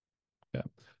 Yeah.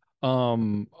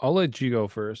 I'll let you go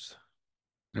first.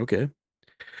 Okay.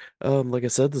 Like I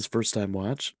said, this first time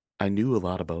watch, I knew a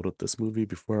lot about this movie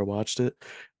before I watched it,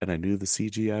 and I knew the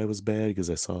CGI was bad because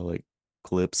I saw like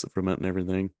clips from it and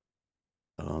everything.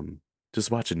 Um, just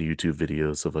watching YouTube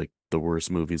videos of like the worst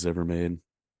movies ever made,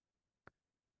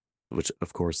 which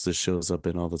of course this shows up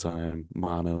in all the time.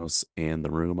 Monos and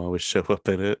The Room always show up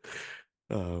in it.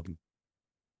 Um,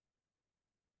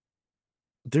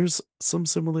 there's some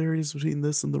similarities between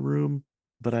this and The Room,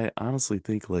 but I honestly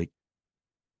think like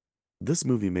this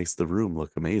movie makes The Room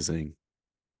look amazing.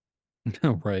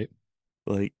 Right.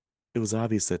 Like it was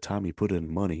obvious that Tommy put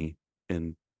in money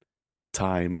and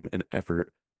time and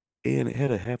effort, and it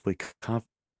had a halfway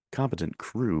competent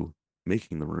crew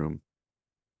making The Room.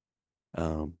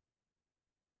 Um,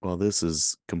 well, this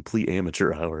is complete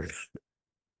amateur hour,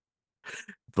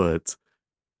 but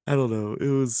I don't know. It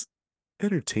was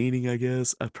entertaining, I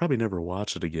guess. I'd probably never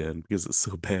watch it again because it's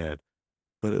so bad,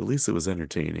 but at least it was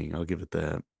entertaining. I'll give it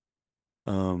that.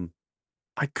 Um,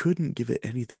 I couldn't give it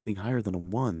anything higher than a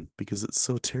one because it's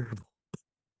so terrible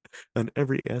on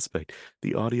every aspect.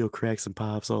 The audio cracks and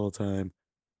pops all the time.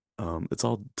 It's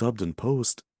all dubbed in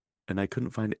post, and I couldn't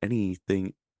find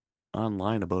anything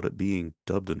online about it being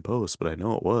dubbed in post, but I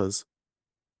know it was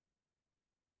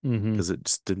Mm-hmm. because it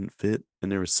just didn't fit.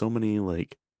 And there were so many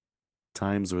like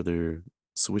times where they're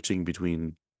switching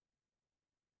between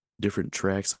different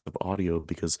tracks of audio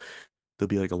because there'll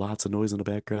be like lots of noise in the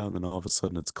background, and then all of a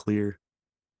sudden it's clear.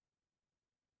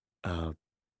 Uh,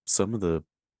 some of the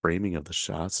framing of the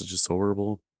shots is just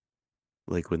horrible.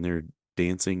 Like when they're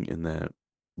dancing in that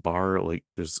bar, like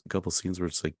there's a couple scenes where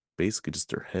it's like basically just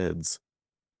their heads.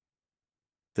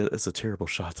 That is a terrible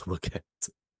shot to look at.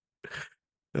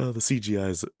 Oh, the CGI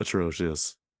is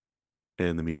atrocious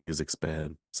and the music's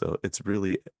bad. So it's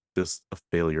really just a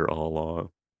failure all along,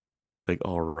 like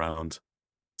all around.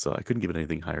 So I couldn't give it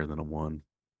anything higher than a one.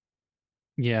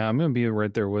 Yeah, I'm gonna be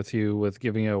right there with you with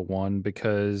giving it a one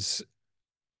because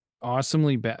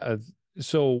awesomely bad.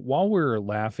 So while we're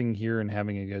laughing here and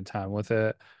having a good time with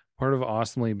it, part of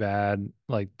awesomely bad,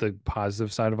 like the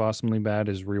positive side of awesomely bad,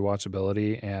 is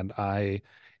rewatchability. And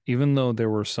even though there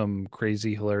were some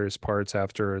crazy hilarious parts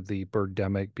after the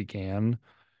Birdemic began,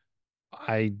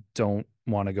 I don't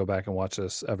want to go back and watch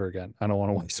this ever again. I don't want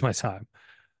to waste my time.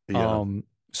 Yeah, Um,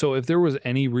 so if there was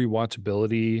any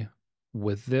rewatchability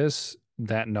with this,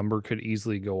 that number could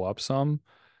easily go up some.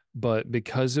 But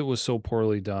because it was so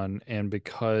poorly done and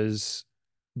because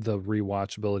the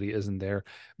rewatchability isn't there,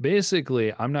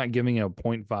 basically, I'm not giving it a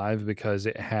point 0.5 because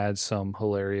it had some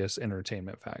hilarious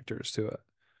entertainment factors to it.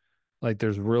 Like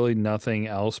there's really nothing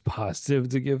else positive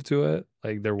to give to it.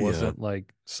 Like there yeah, wasn't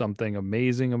like something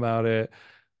amazing about it,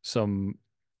 some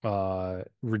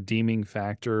redeeming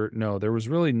factor. No, there was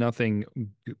really nothing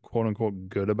quote unquote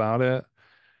good about it.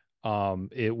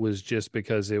 It was just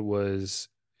because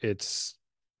it's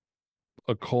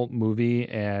a cult movie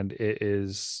and it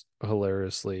is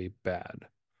hilariously bad.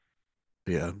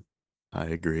 yeah. I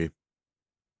agree.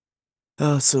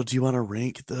 So do you want to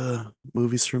rank the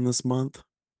movies from this month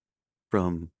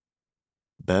from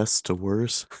best to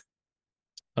worst?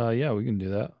 Yeah, we can do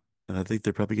that. And I think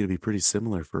they're probably going to be pretty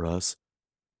similar for us.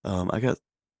 I got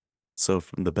so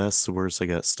from the best to worst, I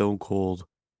got Stone Cold,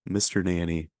 Mr.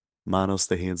 Nanny, Manos,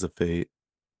 The Hands of Fate,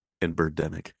 and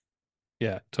Birdemic.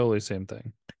 Yeah, totally same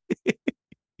thing.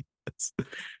 Yes.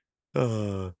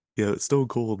 Yeah, Stone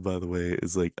Cold, by the way,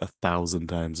 is like 1,000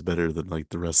 times better than like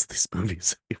the rest of these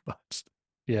movies we watched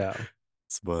Yeah.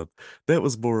 this month. That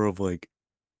was more of like,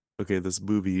 okay, this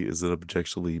movie is an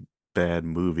objectively bad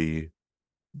movie,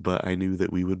 but I knew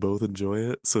that we would both enjoy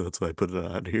it, so that's why I put it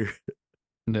on here.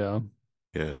 Yeah.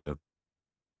 Yeah.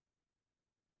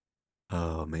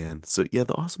 Oh man. So yeah,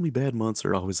 the awesomely bad months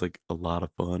are always like a lot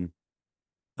of fun.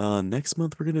 Next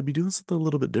month we're gonna be doing something a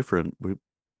little bit different.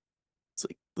 It's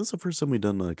like this is the first time we've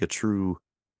done like a true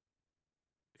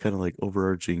kind of like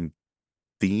overarching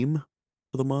theme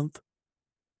for the month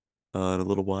in a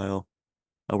little while.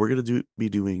 We're gonna be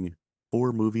doing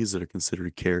four movies that are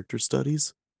considered character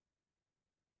studies,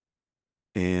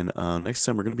 and next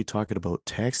time we're gonna be talking about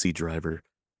Taxi Driver,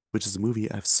 which is a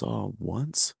movie I've saw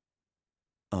once,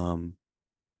 um,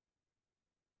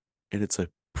 and it's a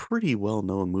pretty well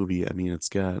known movie. I mean, it's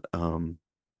got De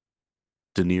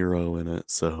Niro in it,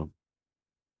 so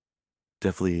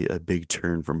definitely a big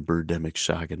turn from Birdemic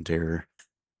Shock and Terror.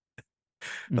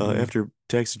 Hmm. After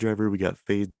Taxi Driver, we got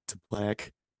Fade to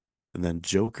Black, and then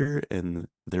Joker, and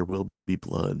There Will Be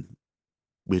Blood,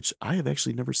 which I have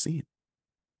actually never seen.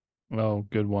 Oh,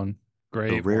 good one. A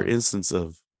Great rare one. instance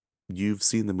of you've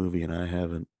seen the movie and I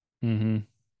haven't. Hmm.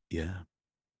 Yeah.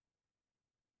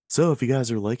 So if you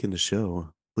guys are liking the show,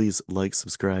 please like,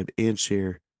 subscribe, and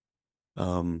share.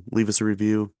 Leave us a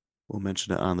review. We'll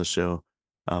mention it on the show.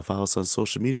 Follow us on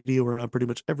social media. We're on pretty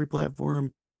much every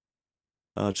platform.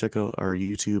 Check out our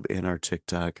YouTube and our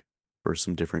TikTok for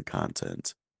some different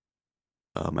content.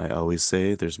 I always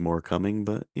say there's more coming,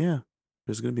 but yeah,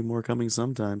 there's going to be more coming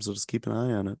sometime, so just keep an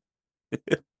eye on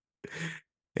it.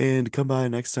 And come by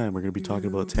next time. We're going to be talking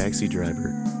about Taxi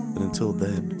Driver. But until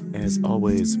then, as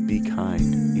always, be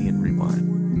kind and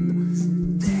rewind.